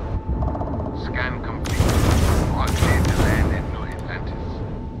 Scan complete. You are cleared to land at New Atlantis.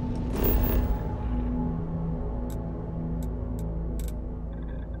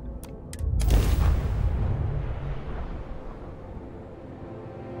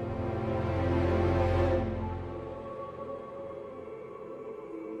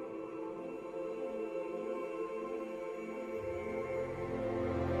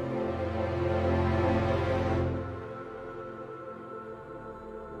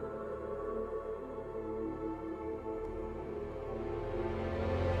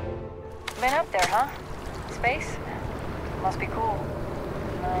 Been up there, huh? Space? Must be cool.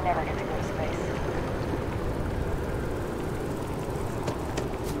 I never get to go to space.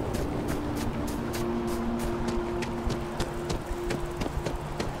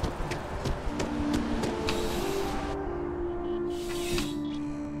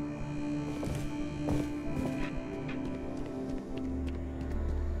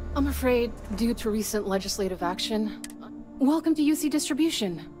 I'm afraid, due to recent legislative action... Welcome to UC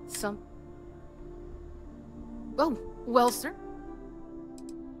Distribution. Oh, well, sir.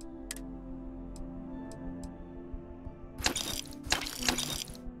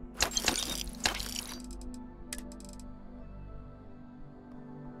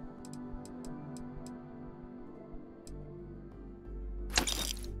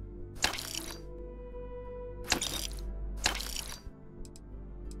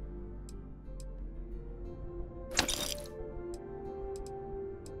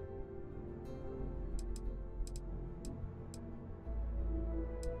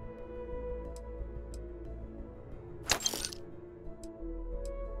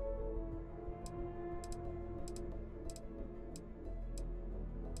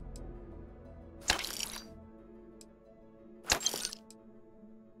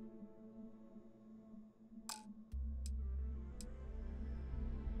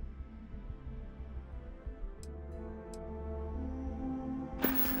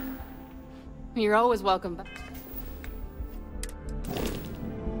 You're always welcome back.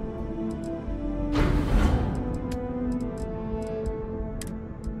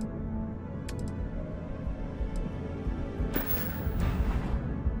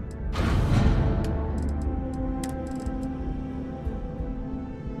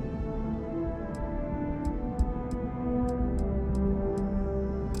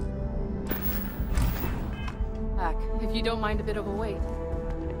 If you don't mind a bit of a wait.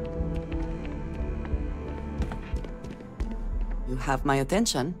 You have my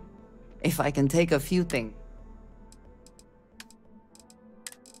attention. If I can take a few things.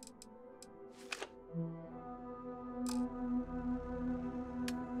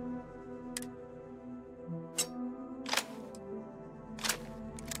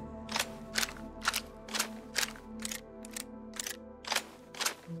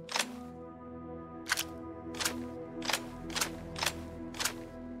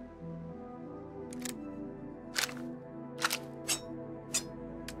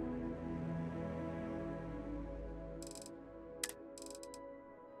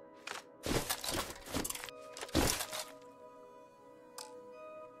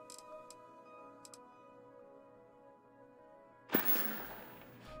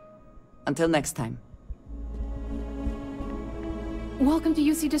 Until next time. Welcome to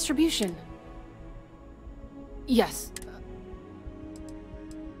UC Distribution. Yes.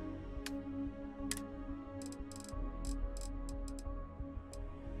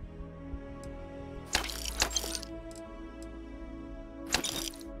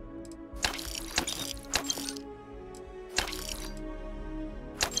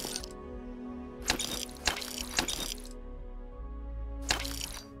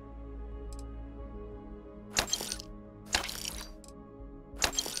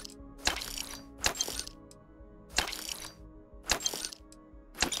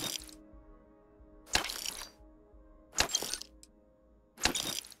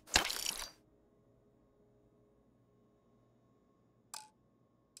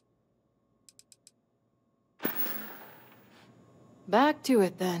 Back to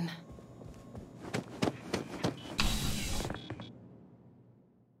it then.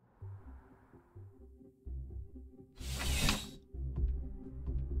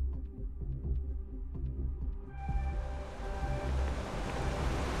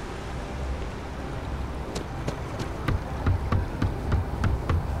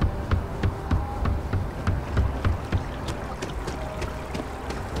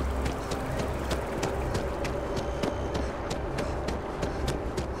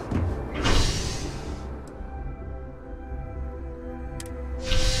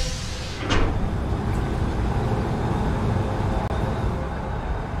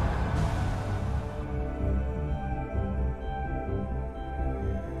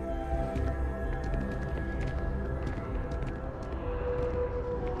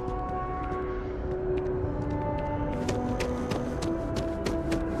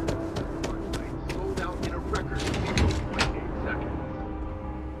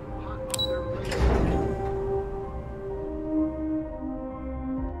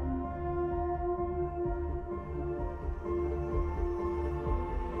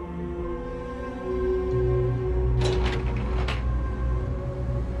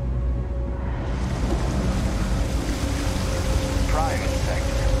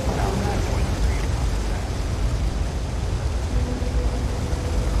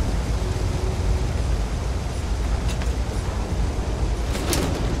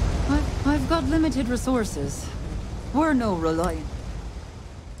 I've got limited resources. We're no reliant.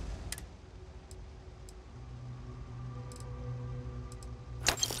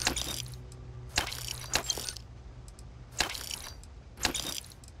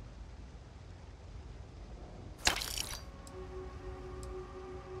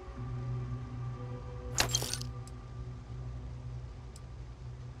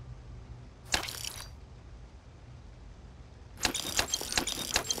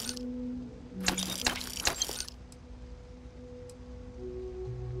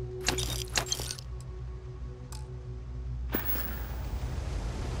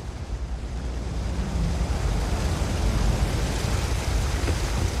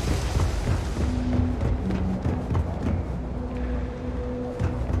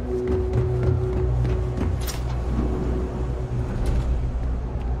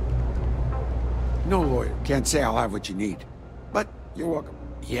 No lawyer. Can't say I'll have what you need. But you're welcome.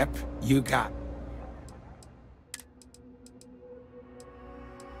 Yep, you got it.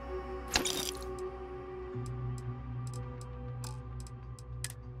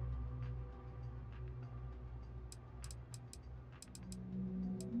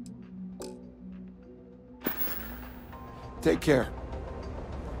 Take care.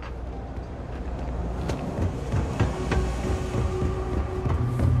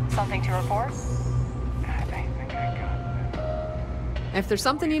 Something to report? If there's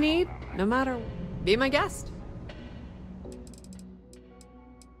something you need, no matter, be my guest.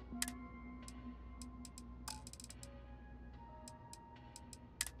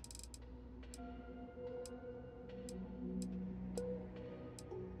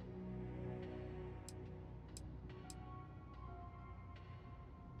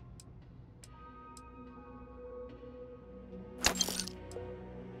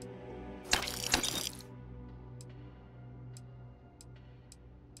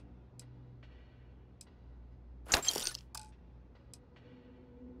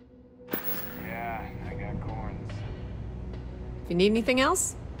 If you need anything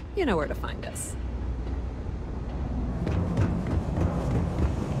else, you know where to find us.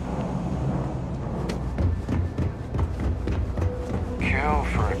 Kill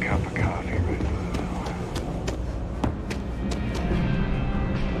for a cup of coffee right now.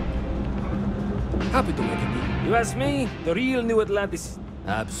 Happy to welcome you. You ask me, the real New Atlantis?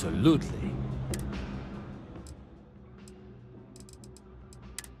 Absolutely.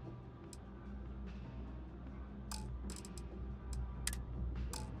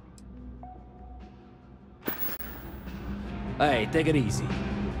 Hey, take it easy.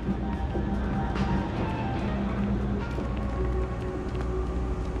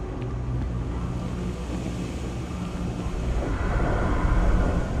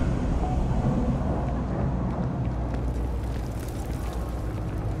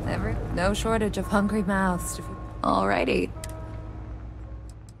 No shortage of hungry mouths. Alrighty.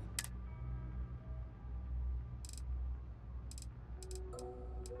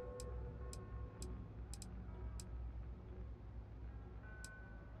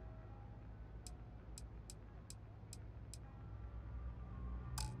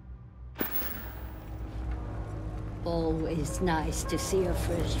 Always nice to see a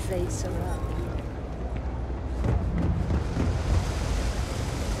fresh face around here.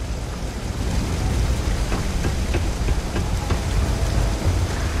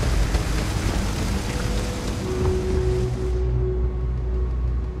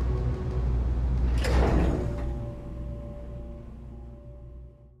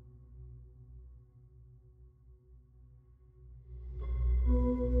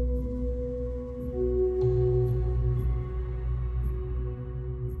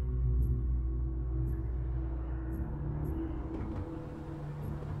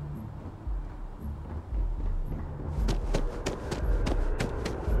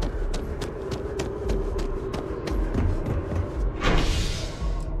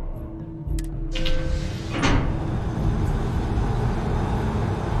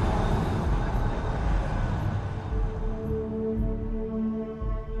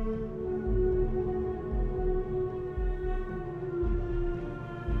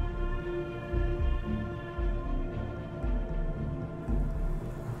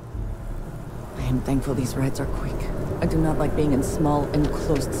 I'm thankful these rides are quick. I do not like being in small,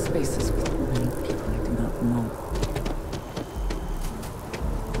 enclosed spaces with many people I do not know.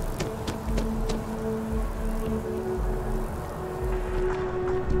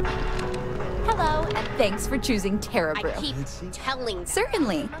 Hello, and thanks for choosing Terra Brew. I keep telling.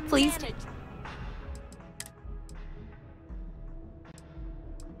 Certainly. Please.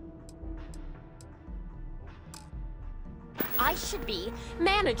 I should be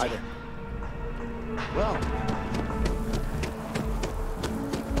managing. Well.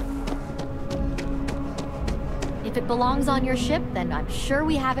 If it belongs on your ship, then I'm sure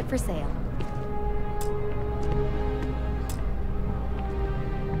we have it for sale.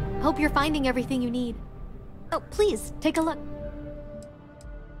 Hope you're finding everything you need. Oh, please, take a look.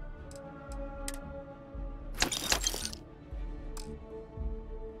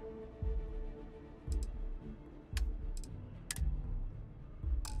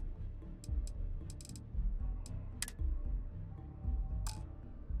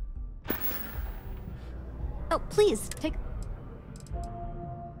 Oh, please, take...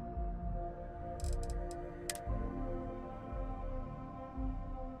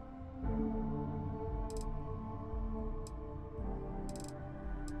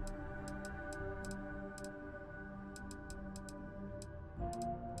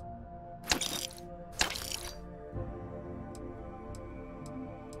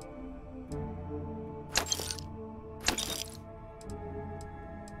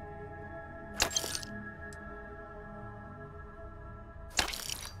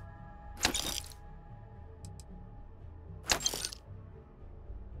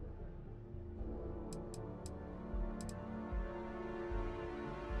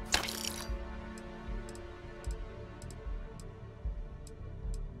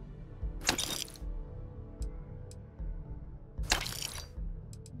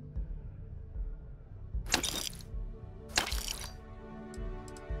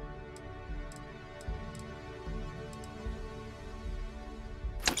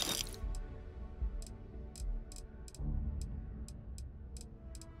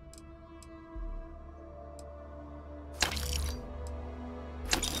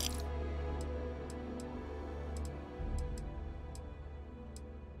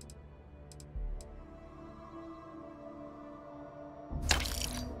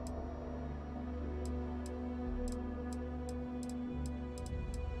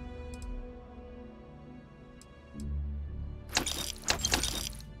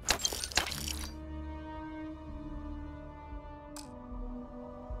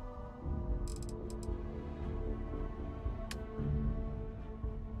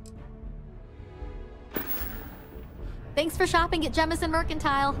 Thanks for shopping at Jemison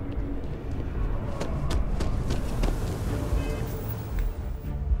Mercantile.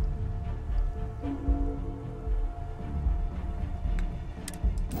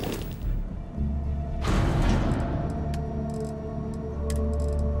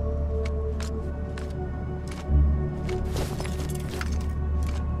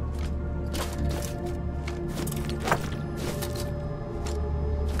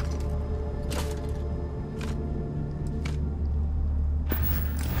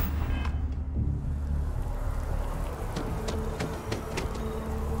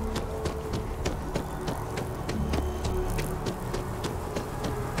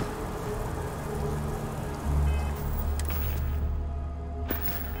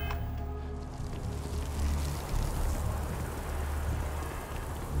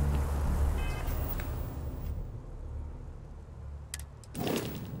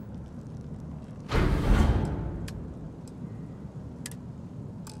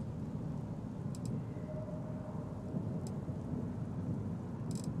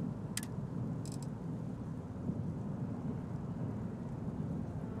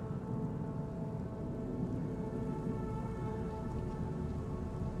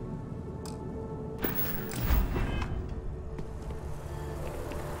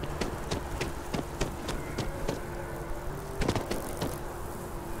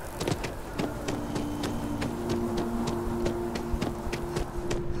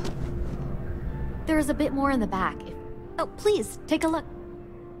 There's a bit more in the back. Oh, please, take a look.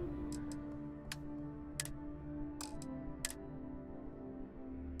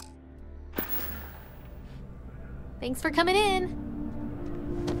 Thanks for coming in.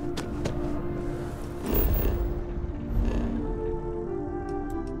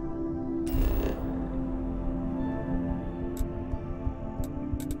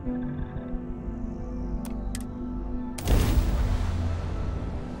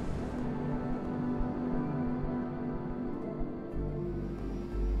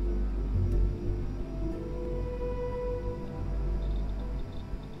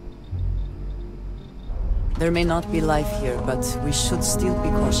 There may not be life here, but we should still be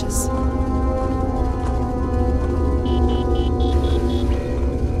cautious.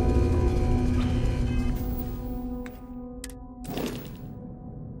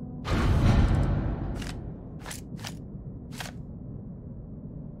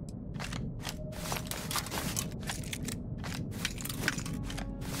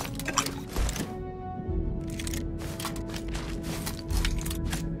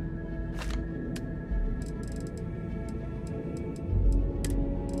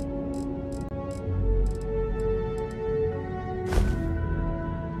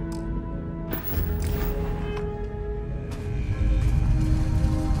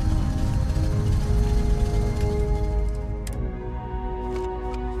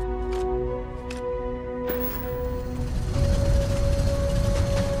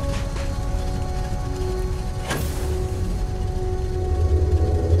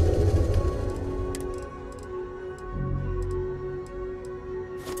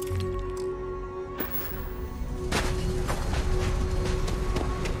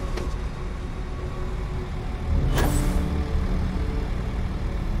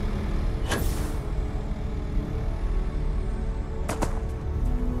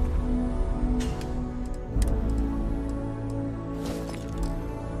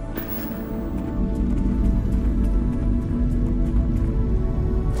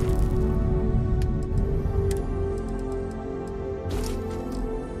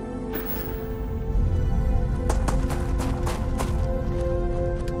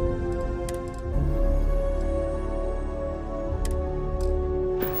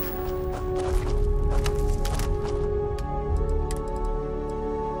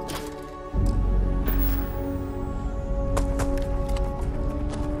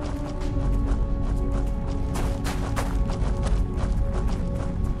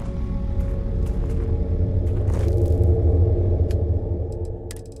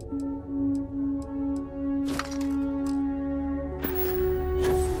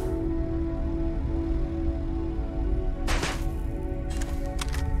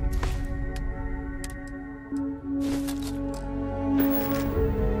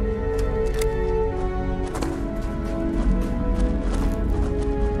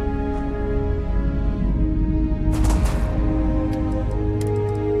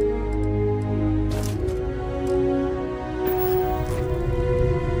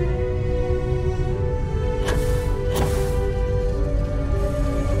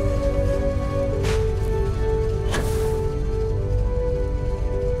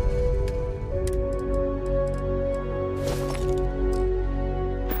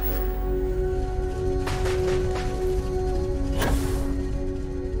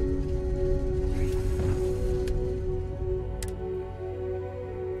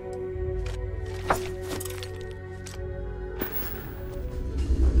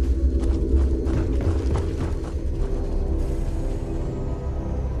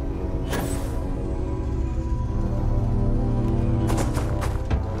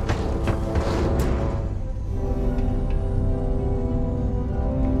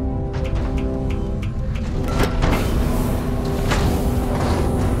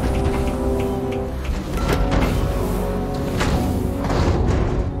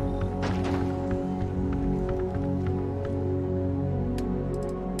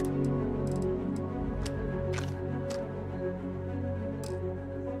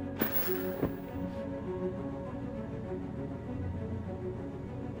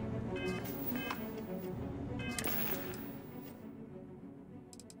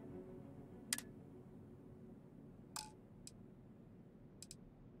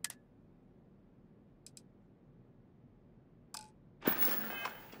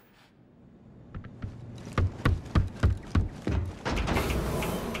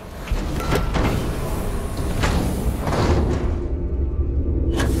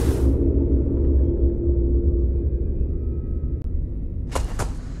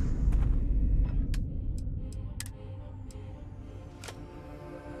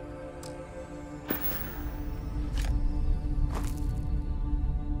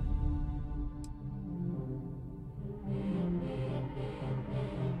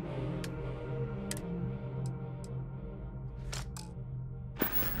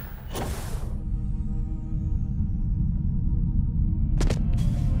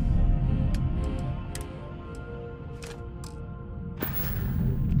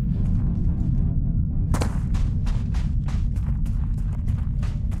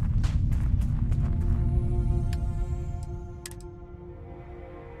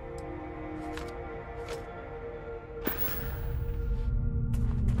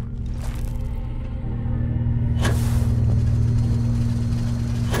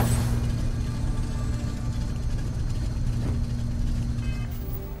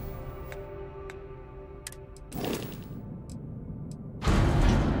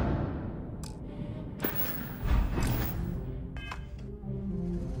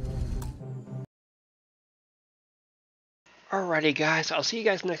 Alrighty guys, I'll see you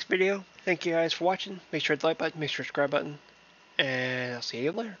guys in the next video. Thank you guys for watching. Make sure to like button, make sure to subscribe button, and I'll see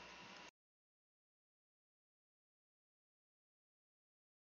you later.